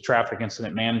TIMS, which is a traffic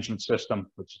incident management system,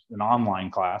 which is an online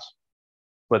class.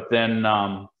 But then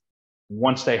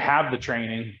once they have the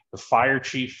training, the fire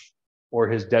chief or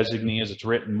his designee, as it's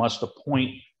written, must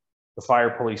appoint the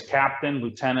fire police captain,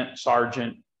 lieutenant,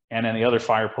 sergeant, and any other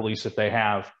fire police that they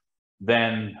have.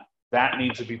 Then that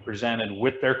needs to be presented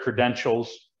with their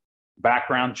credentials,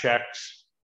 background checks,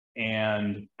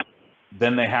 and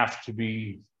then they have to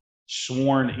be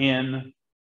sworn in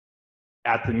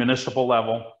at the municipal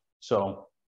level. So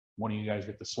one of you guys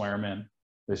get to swear them in.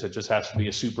 They said just has to be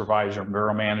a supervisor,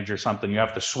 borough manager, something. You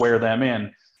have to swear them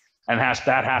in, and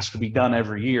that has to be done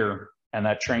every year. And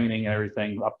that training and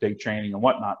everything, update training and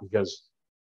whatnot, because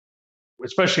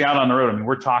especially out on the road, I mean,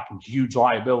 we're talking huge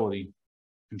liability,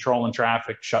 controlling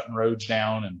traffic, shutting roads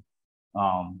down, and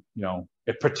you know,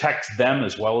 it protects them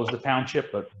as well as the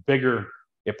township, but bigger,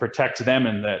 it protects them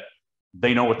in that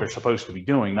they know what they're supposed to be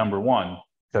doing, number one,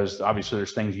 because obviously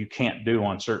there's things you can't do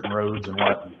on certain roads and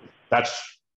what.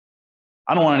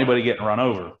 I don't want anybody getting run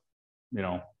over, you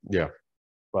know. Yeah.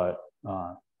 But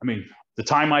I mean, the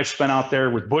time I've spent out there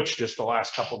with Butch just the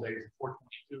last couple of days in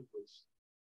 422 was,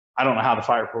 I don't know how the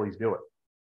fire police do it.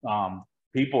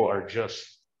 People are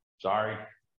just, sorry,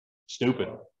 stupid.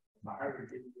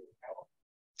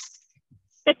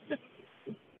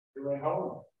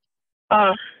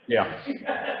 Yeah.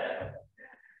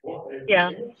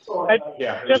 Yeah.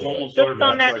 Just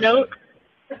on that note,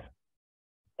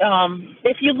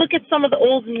 if you look at some of the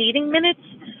old meeting minutes,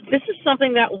 this is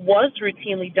something that was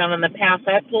routinely done in the past.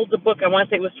 I pulled the book, I want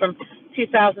to say it was from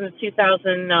 2000 to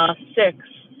 2006.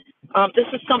 This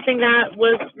is something that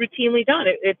was routinely done.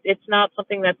 It's not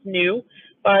something that's new,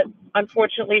 but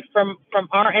unfortunately from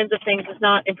our end of things, it's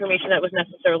not information that was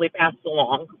necessarily passed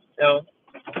along. So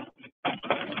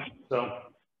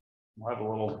we'll have a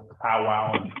little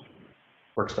powwow and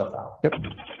work stuff out. Yep.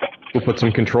 We'll put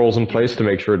some controls in place to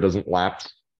make sure it doesn't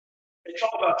lapse. It's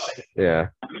all about safety. Yeah.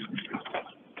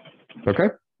 Okay,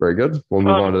 very good. We'll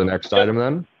move on to the next item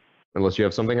then, unless you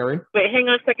have something, Irene. wait, hang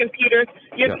on a second, Peter.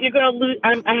 You're gonna lose.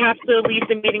 I have to leave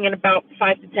the meeting in about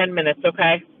 5 to 10 minutes.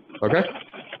 Okay. Okay.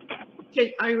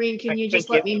 Irene, can you just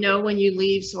let me know when you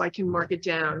leave so I can mark it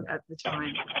down at the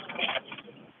time?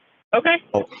 Okay.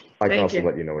 Oh, I can also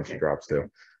let you know when she drops too.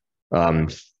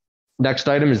 Next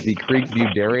item is the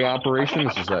Creekview Dairy operation.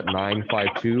 This is at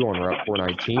 952 on Route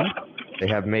 419. They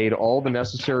have made all the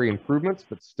necessary improvements,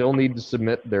 but still need to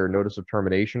submit their notice of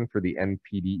termination for the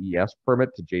NPDES permit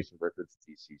to Jason Rickard's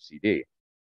DCCD.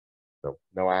 So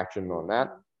no action on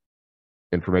that.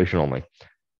 Information only.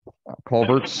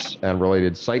 Culverts and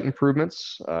related site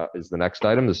improvements is the next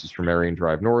item. This is for Marion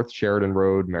Drive North, Sheridan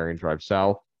Road, Marion Drive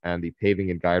South, and the paving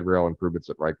and guide rail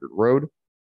improvements at Reichert Road.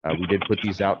 We did put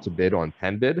these out to bid on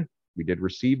PennBid. We did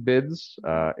receive bids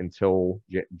until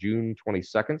June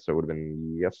 22nd, so it would have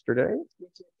been yesterday.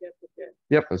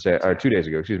 Yep, let's say 2 days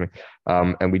ago, excuse me.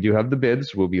 And we do have the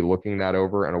bids. We'll be looking that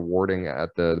over and awarding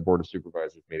at the Board of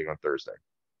Supervisors meeting on Thursday.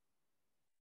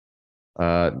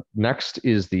 Next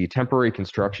is the temporary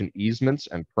construction easements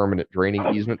and permanent draining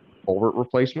easement culvert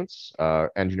replacements.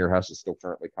 Engineer Hess is still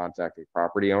currently contacting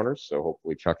property owners, so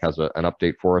hopefully Chuck has an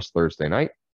update for us Thursday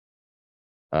night.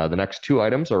 The next two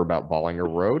items are about Bollinger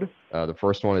Road. The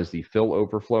first one is the fill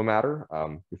overflow matter.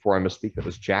 Before I misspeak, that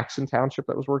was Jackson Township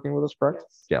that was working with us, correct?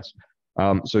 Yes.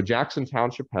 So Jackson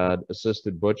Township had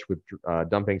assisted Butch with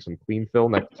dumping some clean fill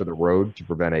next to the road to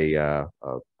prevent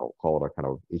I'll call it a kind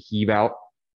of a heave out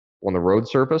on the road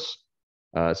surface.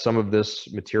 Some of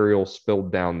this material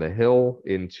spilled down the hill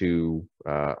into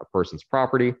a person's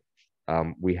property.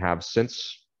 We have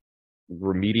since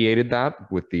remediated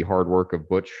that with the hard work of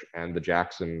Butch and the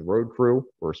Jackson road crew.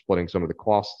 We're splitting some of the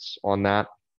costs on that.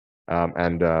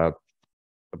 I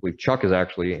believe Chuck is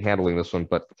actually handling this one,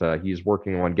 but he's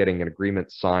working on getting an agreement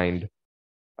signed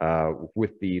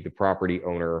with the property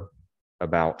owner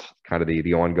about kind of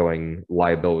the ongoing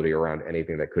liability around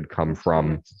anything that could come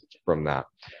from that.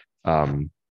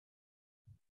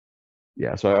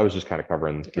 Yeah, so I was just kind of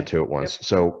covering the two at once.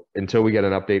 So until we get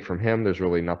an update from him, there's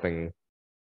really nothing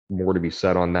more to be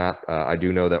said on that. I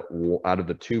do know that out of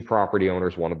the two property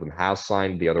owners, one of them has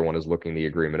signed, the other one is looking the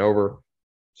agreement over.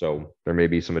 So there may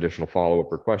be some additional follow-up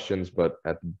or questions, but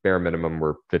at the bare minimum,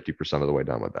 we're 50% of the way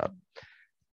done with that.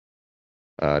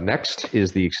 Next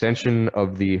is the extension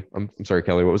of the, I'm sorry,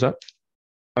 Kelly, what was that?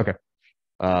 Okay.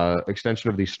 Extension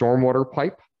of the stormwater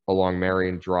pipe along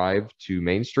Marion Drive to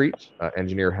Main Street.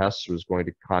 Engineer Hess was going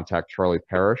to contact Charlie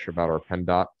Parrish about our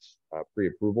PennDOT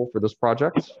pre-approval for this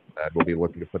project. We'll be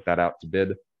looking to put that out to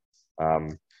bid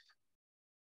as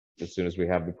soon as we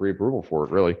have the pre-approval for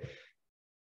it, really.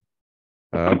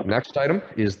 Next item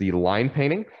is the line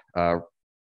painting.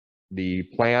 The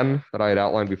plan that I had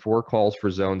outlined before calls for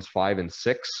zones 5 and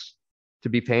 6 to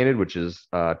be painted, which is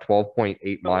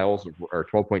 12.8 miles or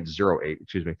 12.08,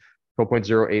 excuse me,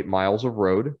 12.08 miles of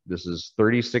road. This is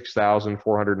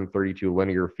 36,432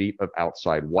 linear feet of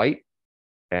outside white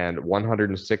and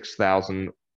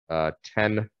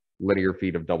 106,010 linear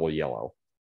feet of double yellow.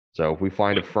 So if we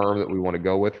find a firm that we want to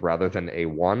go with rather than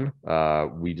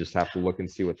A1, we just have to look and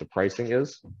see what the pricing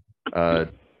is.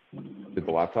 Did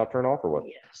the laptop turn off or what?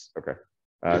 Yes. Okay.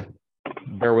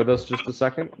 Bear with us just a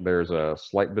second. There's a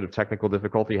slight bit of technical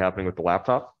difficulty happening with the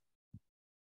laptop.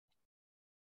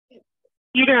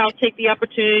 Peter, I'll take the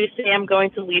opportunity to say I'm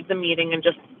going to leave the meeting in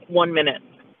just 1 minute.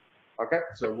 Okay,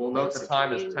 so we'll note the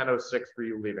time is 10:06 for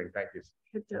you leaving. Thank you.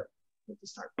 Hit the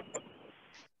start.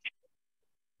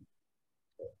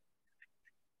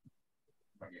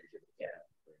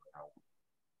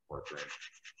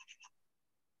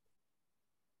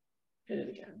 Hit it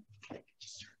again. There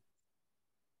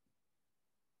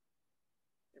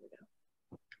we go.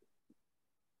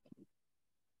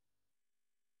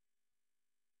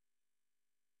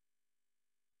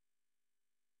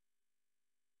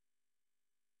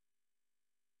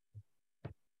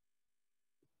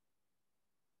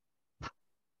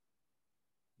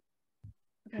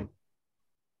 Okay.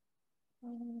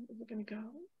 Is it gonna go?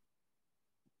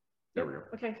 There we go.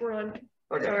 Okay, we're on.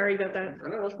 Okay. Sorry about that.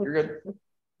 You're good.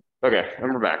 Okay,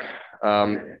 and we're back.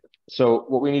 So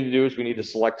what we need to do is we need to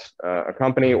select a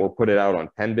company or put it out on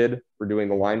PennBid for doing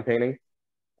the line painting.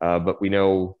 But we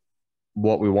know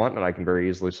what we want, and I can very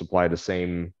easily supply the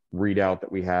same readout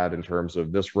that we had in terms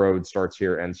of this road starts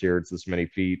here, ends here, it's this many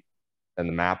feet, and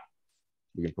the map.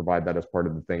 We can provide that as part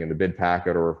of the thing in the bid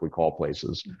packet, or if we call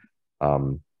places.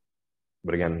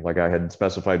 But again, like I had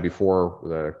specified before,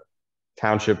 the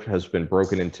township has been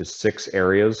broken into 6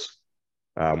 areas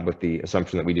with the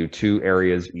assumption that we do 2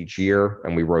 areas each year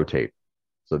and we rotate.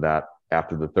 So that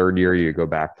after the 3rd year, you go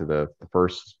back to the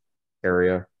first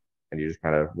area and you just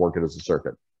kind of work it as a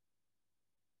circuit.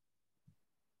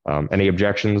 Any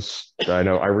objections? I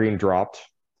know Irene dropped.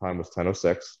 Time was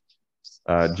 10:06.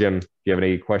 Jim, do you have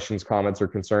any questions, comments, or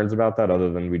concerns about that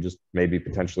other than we just maybe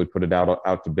potentially put it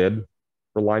out to bid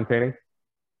for line painting?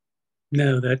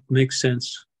 No, that makes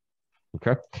sense.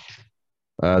 Okay.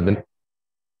 Then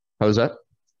how was that?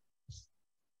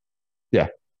 Yeah.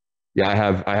 Yeah,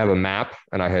 I have a map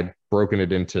and I had broken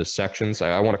it into sections.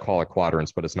 I want to call it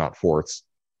quadrants, but it's not fourths.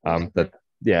 So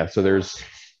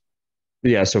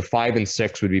 5 and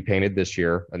 6 would be painted this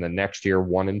year, and then next year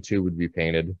 1 and 2 would be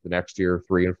painted. The next year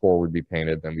 3 and 4 would be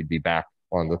painted. Then we'd be back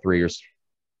on the 3 years.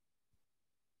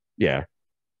 Yeah,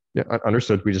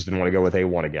 understood. We just didn't want to go with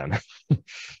A1 again.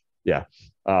 Yeah,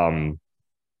 and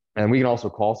we can also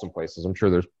call some places. I'm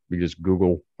sure we just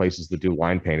Google places that do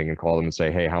line painting and call them and say,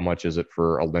 hey, how much is it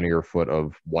for a linear foot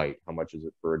of white? How much is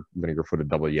it for a linear foot of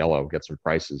double yellow? Get some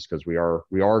prices, because we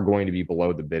are going to be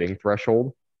below the bidding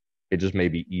threshold. It just may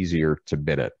be easier to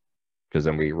bid it because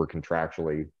then we were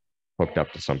contractually hooked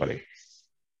up to somebody.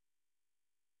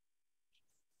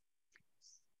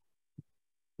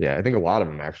 Yeah, I think a lot of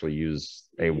them actually use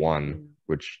A1,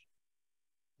 which,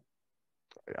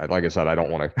 like I said, I don't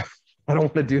want to. I don't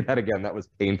want to do that again. That was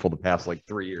painful the past like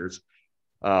 3 years.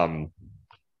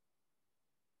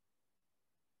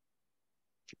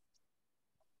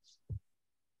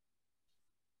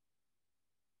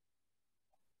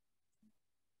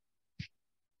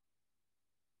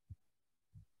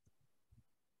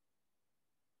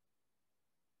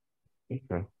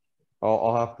 Okay.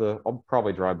 I'll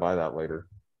probably drive by that later.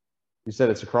 You said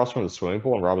it's across from the swimming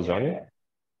pool in Robizonia?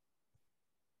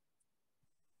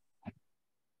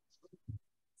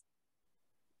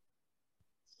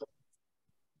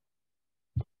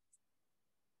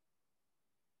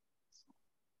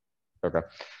 Okay.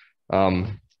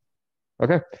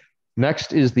 Okay.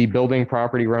 Next is the building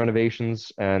property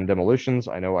renovations and demolitions.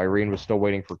 I know Irene was still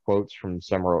waiting for quotes from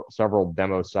several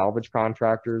demo salvage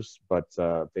contractors, but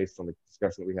based on the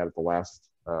discussion that we had at the last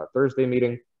Thursday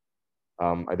meeting,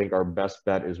 I think our best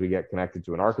bet is we get connected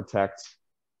to an architect,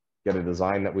 get a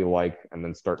design that we like, and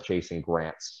then start chasing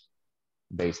grants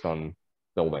based on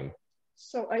building.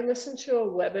 So I listened to a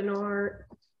webinar,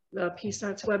 the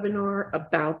PSATS webinar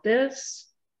about this,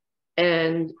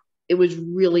 and it was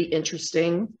really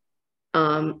interesting.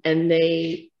 And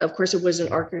they, of course, it was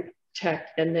an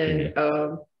architect, and then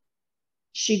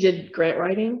she did grant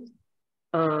writing,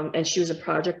 and she was a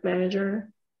project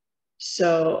manager.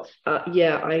 So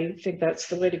yeah, I think that's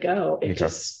the way to go.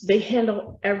 They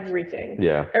handle everything.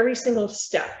 Yeah. Every single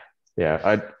step.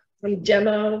 Yeah. From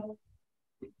demo.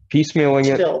 Piecemealing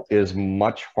it is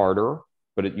much harder,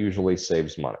 but it usually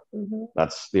saves money.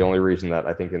 That's the only reason that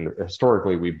I think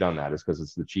historically we've done that, is because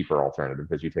it's the cheaper alternative,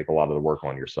 because you take a lot of the work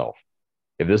on yourself.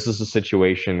 If this is a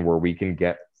situation where we can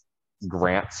get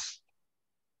grants,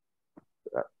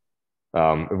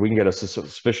 if we can get a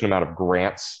sufficient amount of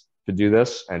grants to do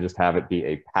this and just have it be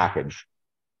a package,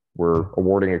 we're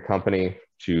awarding a company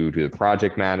to do the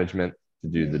project management, to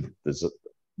do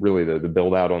the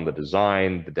build out on the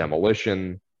design, the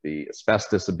demolition, the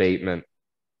asbestos abatement,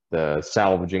 the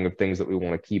salvaging of things that we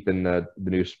want to keep in the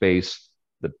new space,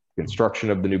 the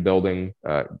construction of the new building,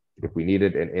 if we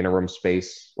needed an interim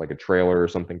space like a trailer or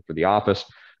something for the office.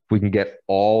 If we can get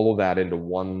all of that into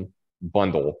one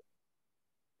bundle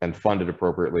and fund it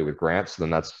appropriately with grants,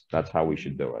 then that's how we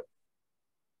should do it.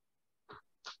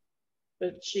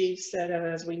 But she said,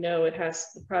 as we know,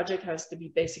 the project has to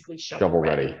be basically shovel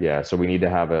ready. Yeah, so we need to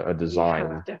have a design.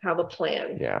 You have to have a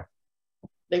plan. Yeah.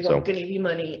 They won't give you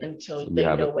money until they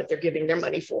know what they're giving their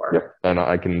money for. Yep, and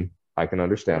I can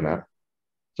understand that.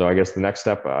 So I guess the next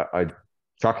step,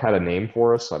 Chuck had a name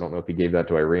for us. I don't know if he gave that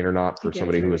to Irene or not, for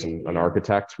somebody who is an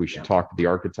architect. We should talk to the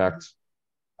architect.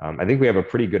 I think we have a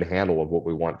pretty good handle of what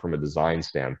we want from a design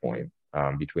standpoint,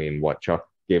 between what Chuck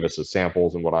gave us as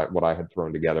samples and what I had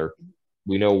thrown together.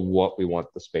 We know what we want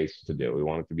the space to do. We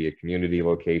want it to be a community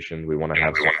location. We want to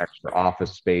have some extra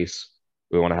office space.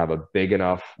 We want to have a big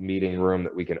enough meeting room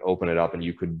that we can open it up and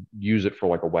you could use it for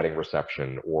like a wedding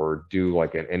reception, or do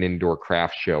like an indoor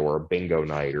craft show or a bingo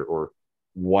night or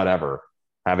whatever.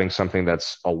 Having something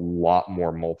that's a lot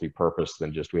more multi-purpose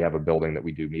than just we have a building that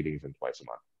we do meetings in twice a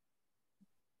month.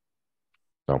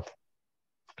 So,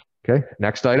 okay,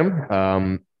 next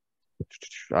item.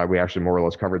 We actually more or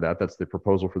less covered that. That's the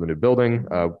proposal for the new building.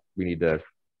 We need to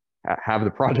have the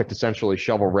project essentially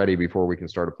shovel ready before we can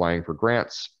start applying for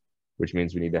grants, which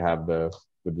means we need to have the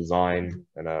design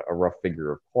and a rough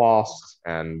figure of costs,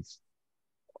 and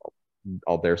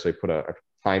I'll dare say put a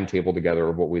timetable together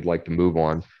of what we'd like to move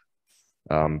on,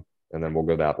 and then we'll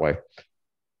go that way.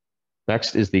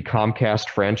 Next is the Comcast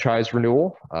franchise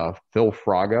renewal. Phil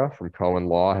Fraga from Colin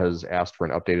Law has asked for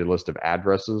an updated list of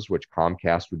addresses which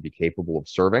Comcast would be capable of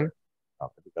serving. I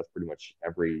think that's pretty much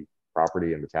every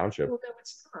property in the township. Well, no,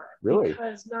 it's not. Really?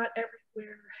 Because not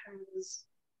everywhere has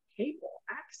cable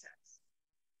access.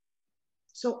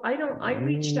 So I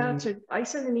reached out to, I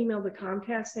sent an email to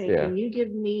Comcast saying, can you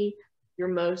give me your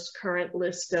most current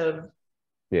list of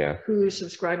who's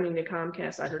subscribing to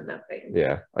Comcast? I heard nothing.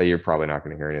 Yeah, you're probably not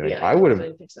going to hear anything. Yeah, I would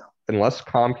have, think so. Unless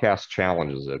Comcast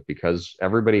challenges it, because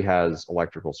everybody has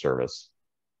electrical service,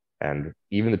 and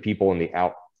even the people in the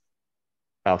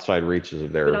outside reaches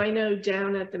of their. But I know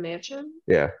down at the mansion,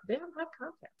 they don't have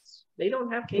Comcast. They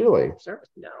don't have cable service.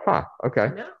 No. Huh. Okay.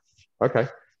 No. Okay.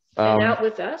 And out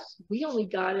with us, we only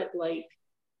got it like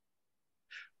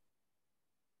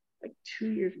 2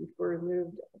 years before we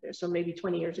moved there, so maybe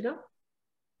 20 years ago.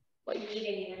 Like,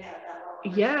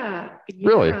 yeah.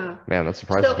 Really? Man, that's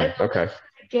surprising. So, okay.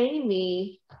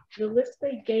 The list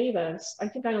they gave us, I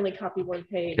think I only copied one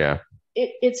page. Yeah.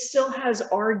 It still has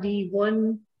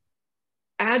RD1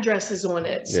 addresses on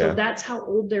it. So that's how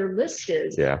old their list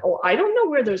is. Yeah. Oh, I don't know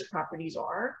where those properties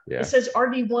are. Yeah. It says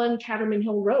RD1 Caterman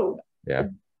Hill Road. Yeah.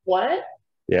 What?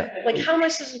 Yeah. Like, how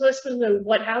much is supposed to know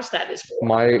what house that is for?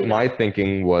 My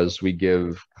thinking was we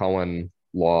give Colin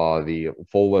Law the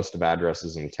full list of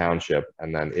addresses in the township,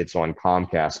 and then it's on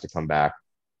Comcast to come back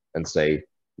and say,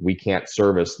 we can't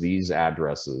service these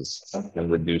addresses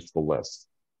and reduce the list.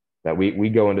 That we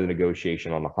go into the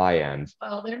negotiation on the high end.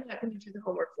 Well, they're not going to do the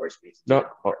homework for us. No,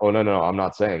 no. I'm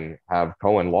not saying have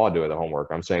Cohen Law do the homework.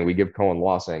 I'm saying we give Cohen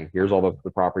Law saying, here's all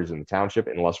the properties in the township,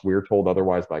 unless we're told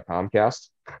otherwise by Comcast.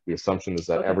 The assumption is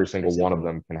that every single one of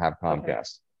them can have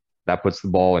Comcast. That puts the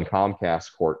ball in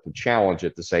Comcast court to challenge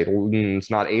it, to say,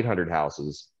 it's not 800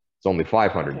 houses, it's only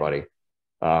 500, buddy.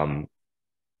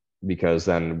 Because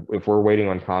then if we're waiting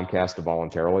on Comcast to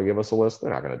voluntarily give us a list,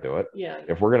 they're not going to do it. Yeah.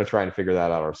 If we're going to try and figure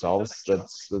that out ourselves,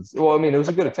 that's well, I mean, it was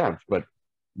a good attempt, but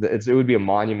it would be a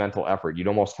monumental effort. You'd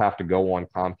almost have to go on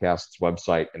Comcast's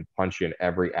website and punch in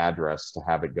every address to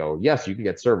have it go, yes, you can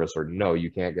get service, or no, you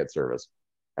can't get service.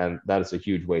 And that is a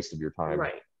huge waste of your time.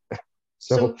 Right.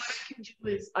 So what I can do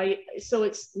is so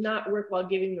it's not worthwhile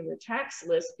giving them the tax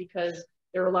list, because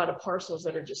there are a lot of parcels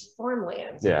that are just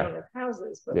farmlands and don't have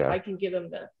houses, but I can give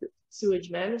them the sewage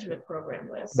management program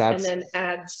list and then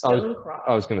add Stonecroft.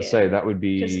 I was going to say that would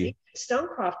be,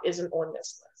 Stonecroft isn't on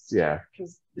this list. Yeah.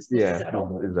 Because this list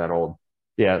is that old.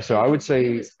 Yeah. So I would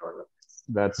say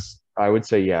let's,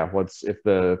 if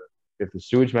the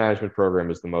sewage management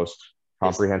program is the most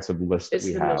comprehensive list that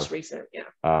we have. It's the most recent,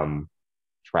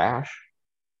 trash,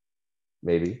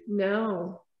 maybe.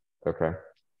 No. Okay.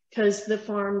 Because the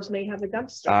farms may have a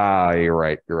dumpster. You're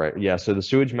right. Yeah, so the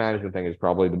sewage management thing is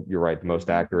probably, you're right, the most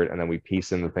accurate, and then we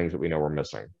piece in the things that we know we're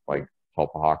missing, like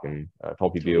Tulpahawken,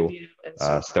 Tulpe View,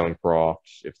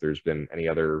 Stonecroft, if there's been any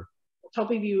other.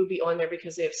 Tulpe View would be on there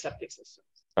because they have septic systems.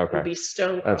 Okay. It would be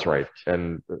Stonecroft. That's right.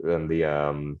 And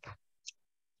the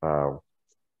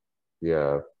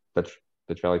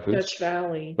Dutch Valley Foods. Dutch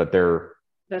Valley. But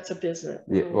that's a business.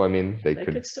 Yeah, well, I mean, they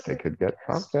could get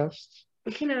Comcast.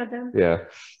 We can add them. Yeah.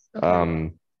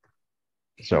 Okay.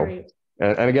 So,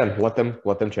 and again, let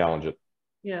them challenge it.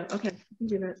 Yeah. Okay. We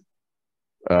can do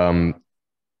that.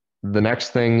 The next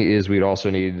thing is we'd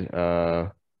also need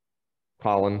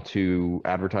Colin to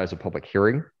advertise a public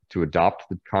hearing to adopt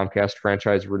the Comcast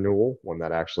franchise renewal when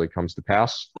that actually comes to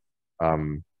pass.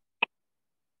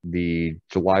 The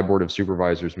July Board of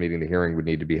Supervisors meeting, the hearing would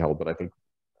need to be held, but I think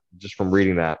just from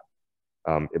reading that,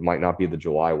 it might not be the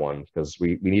July one, because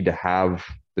we need to have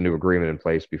the new agreement in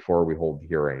place before we hold the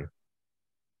hearing.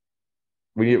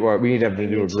 We need to have the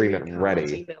new agreement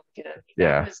ready.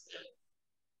 Yeah.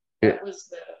 That was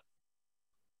the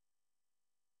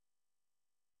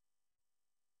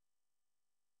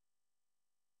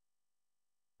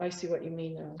I see what you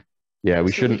mean now. Yeah,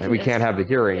 we can't have the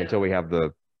hearing until we have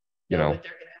the,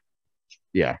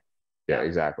 yeah,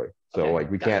 exactly. So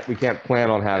like we can't plan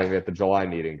on having it at the July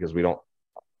meeting, because we don't,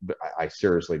 I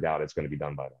seriously doubt it's going to be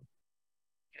done by then.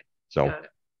 So.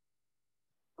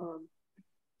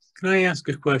 Can I ask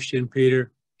a question,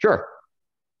 Peter? Sure.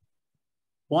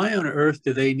 Why on earth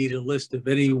do they need a list of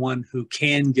anyone who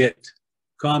can get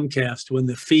Comcast when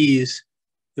the fees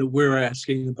that we're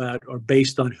asking about are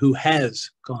based on who has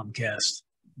Comcast?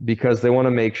 Because they want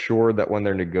to make sure that when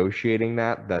they're negotiating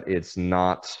that it's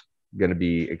not going to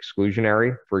be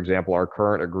exclusionary. For example, our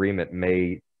current agreement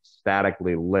may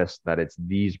statically list that it's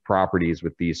these properties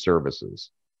with these services.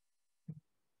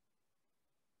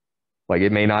 Like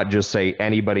it may not just say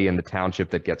anybody in the township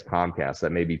that gets Comcast.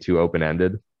 That may be too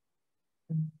open-ended.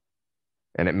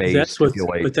 And it may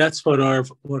stipulate. But that's what our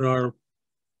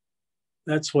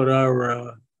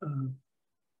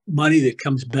money that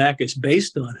comes back is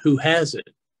based on, who has it.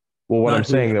 Well, what I'm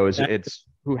saying though is it's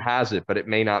who has it, but it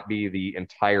may not be the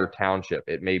entire township.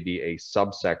 It may be a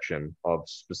subsection of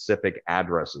specific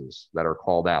addresses that are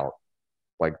called out.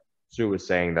 Like Sue was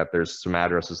saying that there's some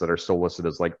addresses that are still listed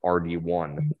as like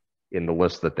RD1 in the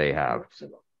list that they have.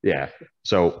 Yeah.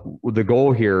 So the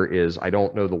goal here is, I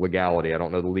don't know the legality, I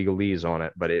don't know the legalese on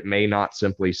it, but it may not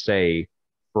simply say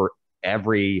for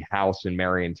every house in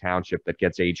Marion Township that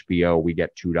gets HBO, we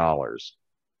get $2.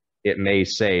 It may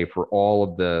say for all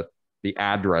of the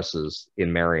addresses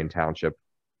in Marion Township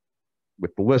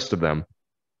with the list of them,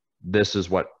 this is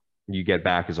what you get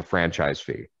back as a franchise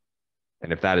fee.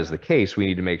 And if that is the case, we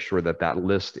need to make sure that that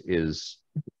list is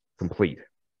complete.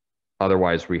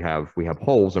 Otherwise, we have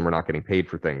holes and we're not getting paid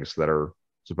for things that are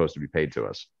supposed to be paid to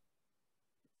us.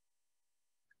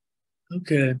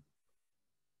 Okay.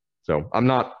 So I'm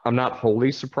not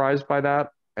wholly surprised by that.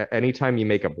 Anytime you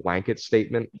make a blanket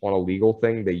statement on a legal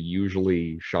thing, they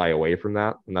usually shy away from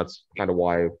that, and that's kind of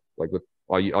why, like,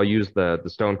 I'll use the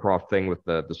Stonecroft thing with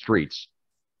the streets,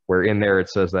 where in there it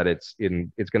says that it's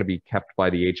going to be kept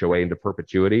by the HOA into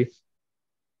perpetuity.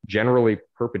 Generally,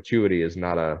 perpetuity is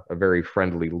not a very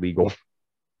friendly legal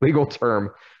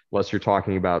term unless you're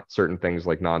talking about certain things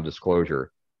like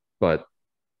non-disclosure. But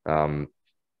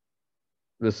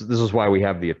this is why we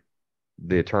have the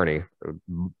attorney,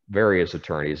 various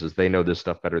attorneys, is they know this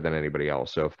stuff better than anybody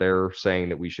else. So if they're saying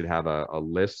that we should have a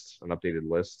list, an updated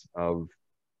list of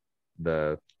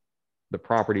the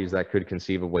properties that could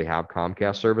conceivably have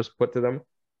Comcast service put to them,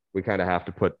 we kind of have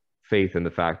to put faith in the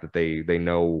fact that they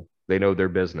know their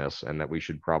business and that we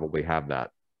should probably have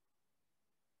that.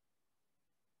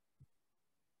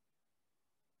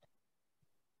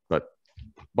 But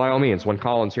by all means, when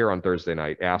Colin's here on Thursday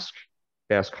night, ask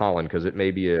Colin, because it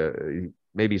may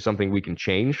be something we can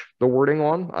change the wording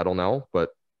on. I don't know, but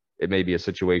it may be a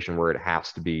situation where it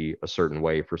has to be a certain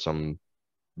way for some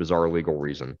bizarre legal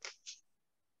reason.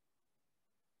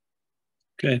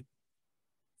 Okay.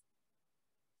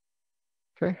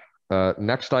 Okay.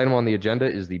 Next item on the agenda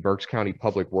is the Berks County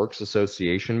Public Works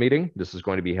Association meeting. This is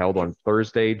going to be held on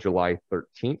Thursday, July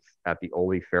 13th at the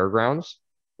Ole Fairgrounds.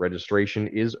 Registration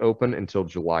is open until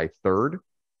July 3rd.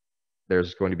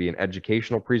 There's going to be an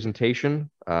educational presentation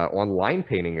on line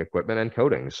painting equipment and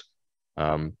coatings.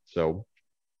 So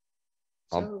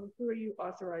who are you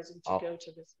authorizing to go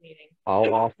to this meeting?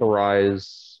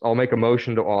 I'll make a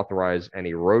motion to authorize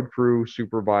any road crew,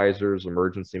 supervisors,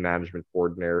 emergency management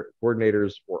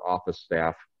coordinators, or office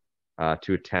staff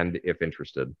to attend if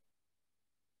interested.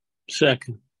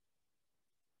 Second.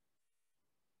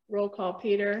 Roll call,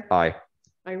 Peter. Aye.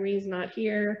 Irene's not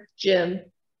here. Jim.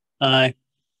 Aye.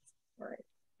 All right.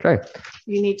 Okay.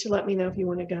 You need to let me know if you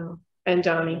want to go. And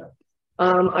Donnie.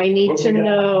 I need to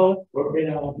know,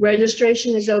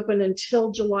 registration is open until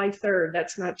July 3rd.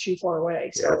 That's not too far away.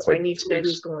 So I need to know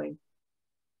who's going.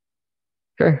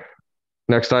 Okay.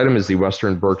 Next item is the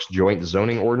Western Berks Joint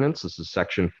Zoning Ordinance. This is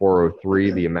section 403,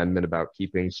 the amendment about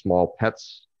keeping small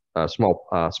pets, small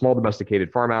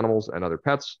domesticated farm animals and other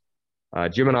pets.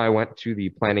 Jim and I went to the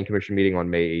Planning Commission meeting on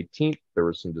May 18th. There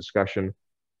was some discussion.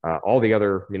 All the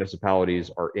other municipalities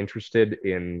are interested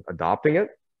in adopting it.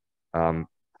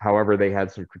 However, they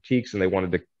had some critiques and they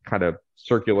wanted to kind of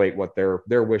circulate what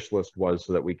their wish list was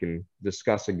so that we can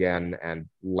discuss again and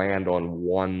land on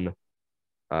one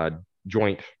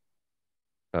joint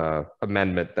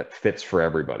amendment that fits for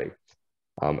everybody.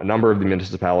 A number of the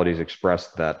municipalities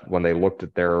expressed that when they looked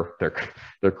at their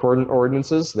current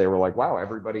ordinances, they were like, wow,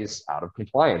 everybody's out of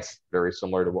compliance, very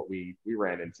similar to what we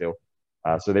ran into.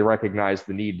 So they recognize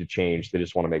the need to change. They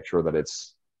just want to make sure that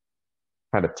it's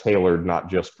kind of tailored, not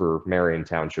just for Marion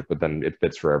Township, but then it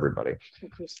fits for everybody.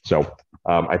 So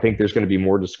I think there's going to be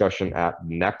more discussion at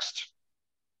next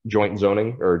joint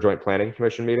zoning or joint planning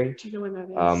commission meeting. Do you know when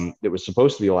that is? It was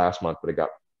supposed to be last month, but it got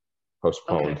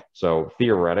postponed. Okay. So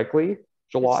theoretically,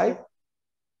 July,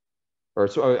 or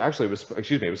so actually it was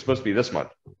supposed to be this month.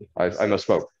 I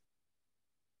misspoke.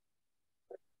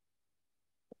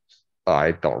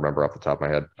 I don't remember off the top of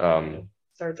my head.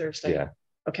 Third Thursday. Yeah.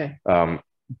 Okay.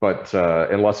 But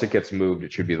unless it gets moved,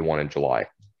 it should be the one in July.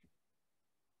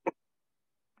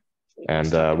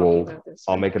 And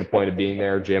I'll make it a point of being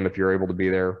there. Jim, if you're able to be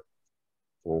there,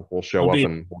 we'll show up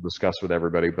and we'll discuss with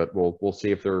everybody, but we'll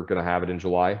see if they're going to have it in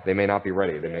July. They may not be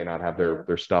ready. They may not have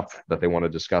their stuff that they want to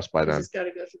discuss by then. Got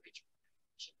to go through each.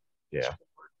 Yeah.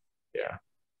 Yeah.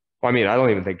 Well, I mean, I don't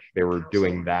even think they were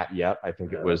doing that yet. I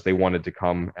think it was they wanted to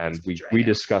come and we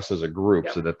discuss as a group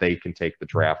so that they can take the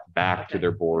draft back to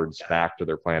their boards, back to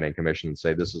their planning commission and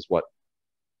say, this is what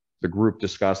the group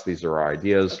discussed. These are our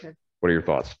ideas. Okay. What are your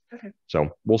thoughts? Okay. So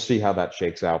we'll see how that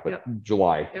shakes out, but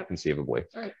July, conceivably.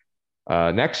 All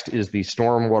right. Next is the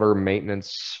stormwater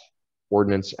maintenance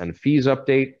ordinance and fees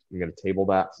update. I'm going to table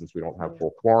that since we don't have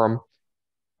full quorum.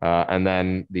 And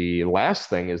then the last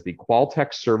thing is the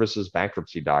Qualtech Services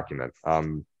bankruptcy document.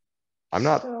 I'm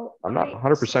not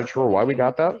 100% sure why we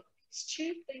got that. It's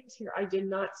two things here. I did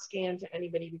not scan to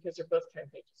anybody because they're both 10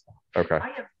 pages long. Okay. I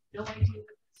have no idea what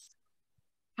this.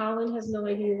 Colin has no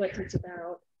idea what it's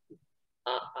about.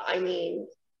 I mean,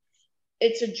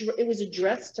 it was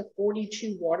addressed to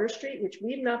 42 Water Street, which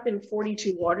we have not been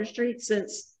 42 Water Street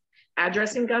since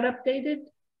addressing got updated,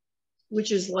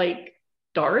 which is like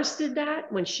Doris did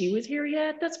that when she was here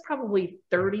yet. That's probably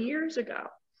 30 years ago.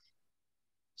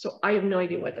 So I have no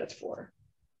idea what that's for.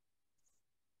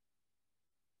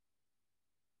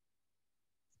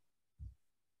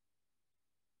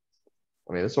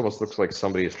 I mean, this almost looks like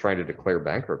somebody is trying to declare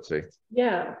bankruptcy.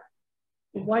 Yeah.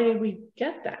 Why did we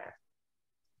get that?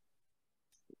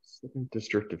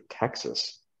 District of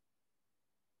Texas.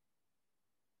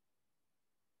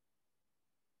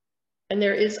 And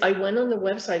there is, I went on the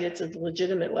website, it's a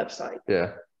legitimate website.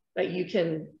 Yeah. That you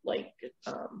can like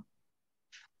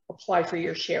apply for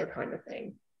your share kind of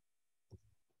thing.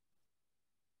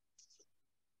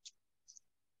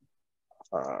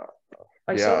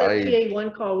 I saw that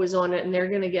PA1 call was on it and they're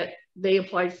going to get, they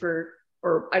applied for,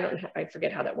 or I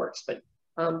forget how that works, but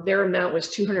their amount was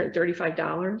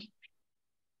 $235.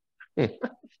 Like,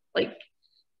 I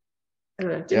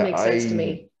don't know, it didn't make sense to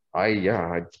me.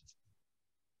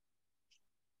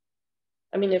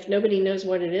 I mean, if nobody knows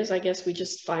what it is, I guess we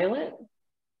just file it.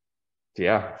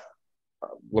 Yeah.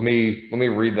 Let me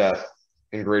read that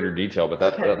in greater detail, but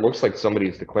that looks like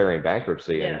somebody's declaring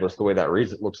bankruptcy, and just the way that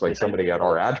reads, it looks like somebody at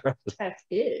our address. That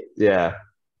is. Yeah.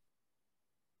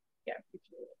 Yeah.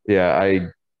 Yeah.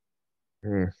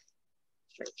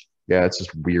 Yeah, it's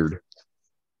just weird.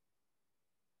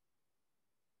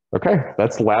 Okay,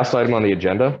 that's the last item on the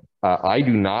agenda. I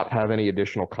do not have any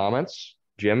additional comments.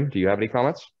 Jim, do you have any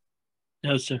comments?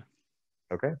 No, sir.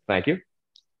 Okay, thank you. Do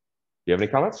you have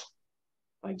any comments?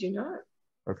 I do not.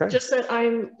 Okay. Just that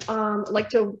I'm like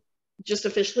to just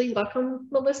officially welcome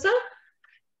Melissa.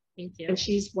 Thank you. And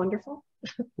she's wonderful.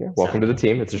 Yeah, welcome to the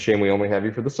team. It's a shame we only have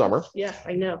you for the summer. Yeah,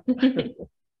 I know.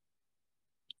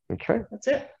 Okay. That's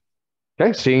it.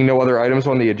 Okay, seeing no other items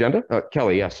on the agenda.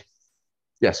 Kelly, yes.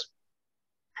 Yes.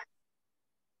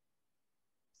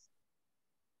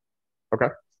 Okay.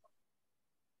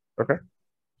 Okay.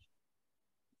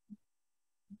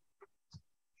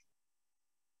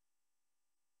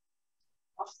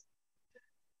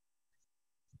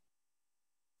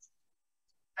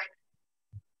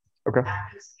 Okay.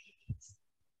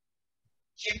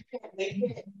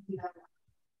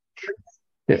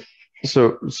 Yeah.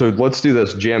 So let's do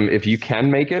this, Jim. If you can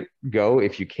make it, go.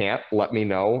 If you can't, let me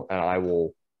know, and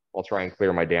I'll try and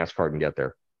clear my dance card and get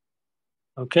there.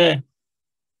 Okay.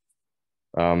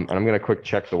 And I'm gonna quick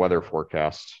check the weather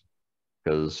forecast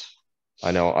because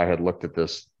I know I had looked at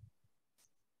this.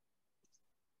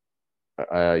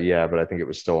 Yeah, but I think it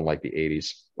was still in like the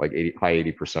 80s, like high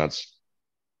 80%.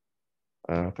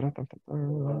 Man,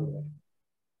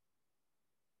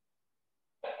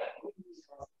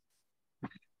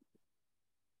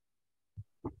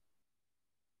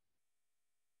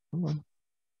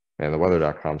 the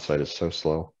weather.com site is so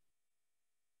slow.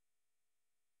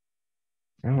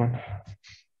 Come on.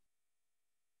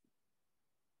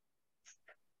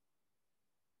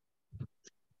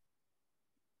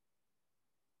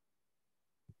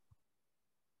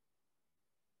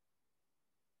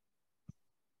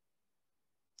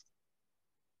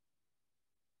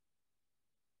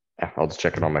 I'll just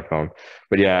check it on my phone.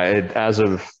 But yeah, as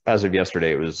of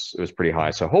yesterday, it was pretty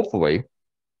high. So hopefully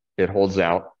it holds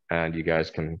out and you guys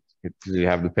can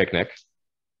have the picnic.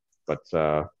 But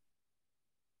do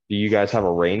you guys have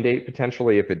a rain date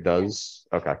potentially if it does?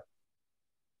 Okay.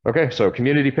 Okay, so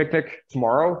community picnic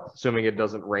tomorrow, assuming it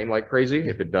doesn't rain like crazy.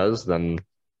 If it does, then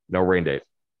no rain date.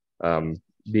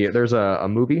 There's a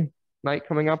movie night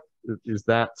coming up. Is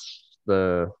that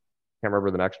the... Can't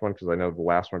remember the next one because I know the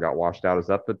last one got washed out. Is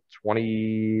that the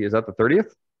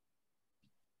 30th?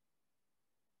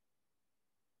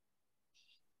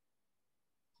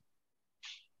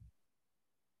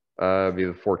 Be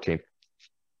the 14th.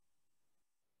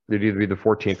 It'd either be the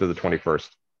 14th or the 21st.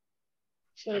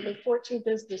 So the 14th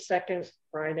is the second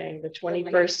Friday, the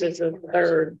 21st is the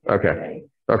third. Okay. Friday.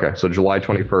 Okay, so July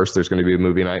 21st, there's going to be a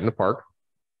movie night in the park.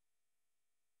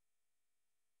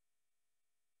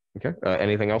 Okay,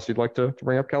 anything else you'd like to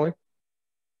bring up, Kelly?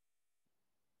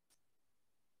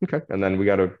 Okay, and then we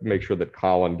got to make sure that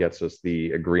Colin gets us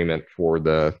the agreement for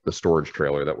the storage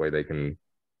trailer. That way they can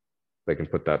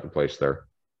put that in place there.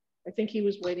 I think he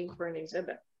was waiting for an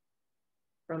exhibit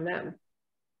from them.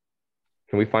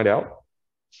 Can we find out?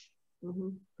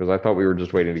 Because I thought we were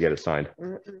just waiting to get it signed.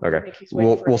 Okay,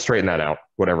 we'll straighten that out,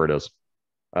 whatever it is.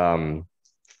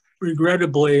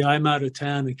 Regrettably, I'm out of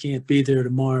town. I can't be there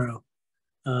tomorrow.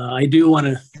 I do want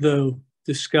to, though,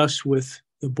 discuss with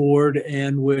the board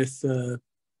and with the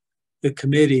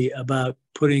committee about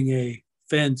putting a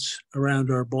fence around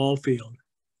our ball field.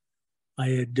 I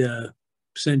had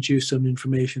sent you some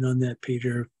information on that,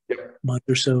 Peter, a month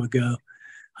or so ago.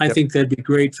 I think that'd be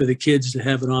great for the kids to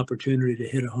have an opportunity to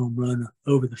hit a home run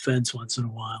over the fence once in a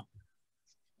while.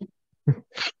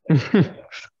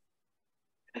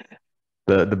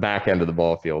 The back end of the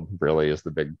ball field really is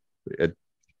the big.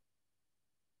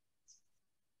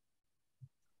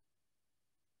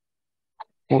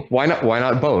 Well, why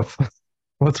not both?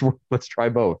 Let's try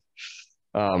both.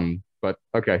 But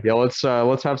okay, yeah, let's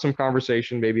have some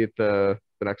conversation maybe at the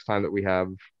next time that we have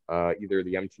either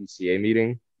the MTCA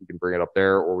meeting. We can bring it up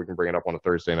there, or we can bring it up on a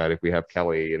Thursday night if we have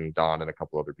Kelly and Don and a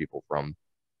couple other people from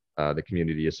the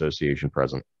community association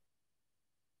present.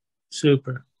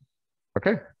 Super.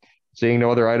 Okay. Seeing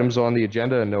no other items on the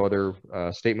agenda and no other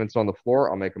statements on the floor,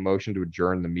 I'll make a motion to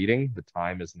adjourn the meeting. The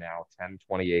time is now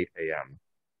 10:28 a.m.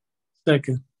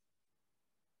 Second.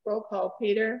 Roll call,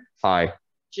 Peter. Aye.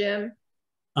 Jim.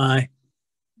 Aye.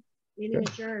 Meeting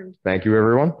adjourned. Thank you,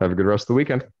 everyone. Have a good rest of the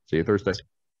weekend. See you Thursday.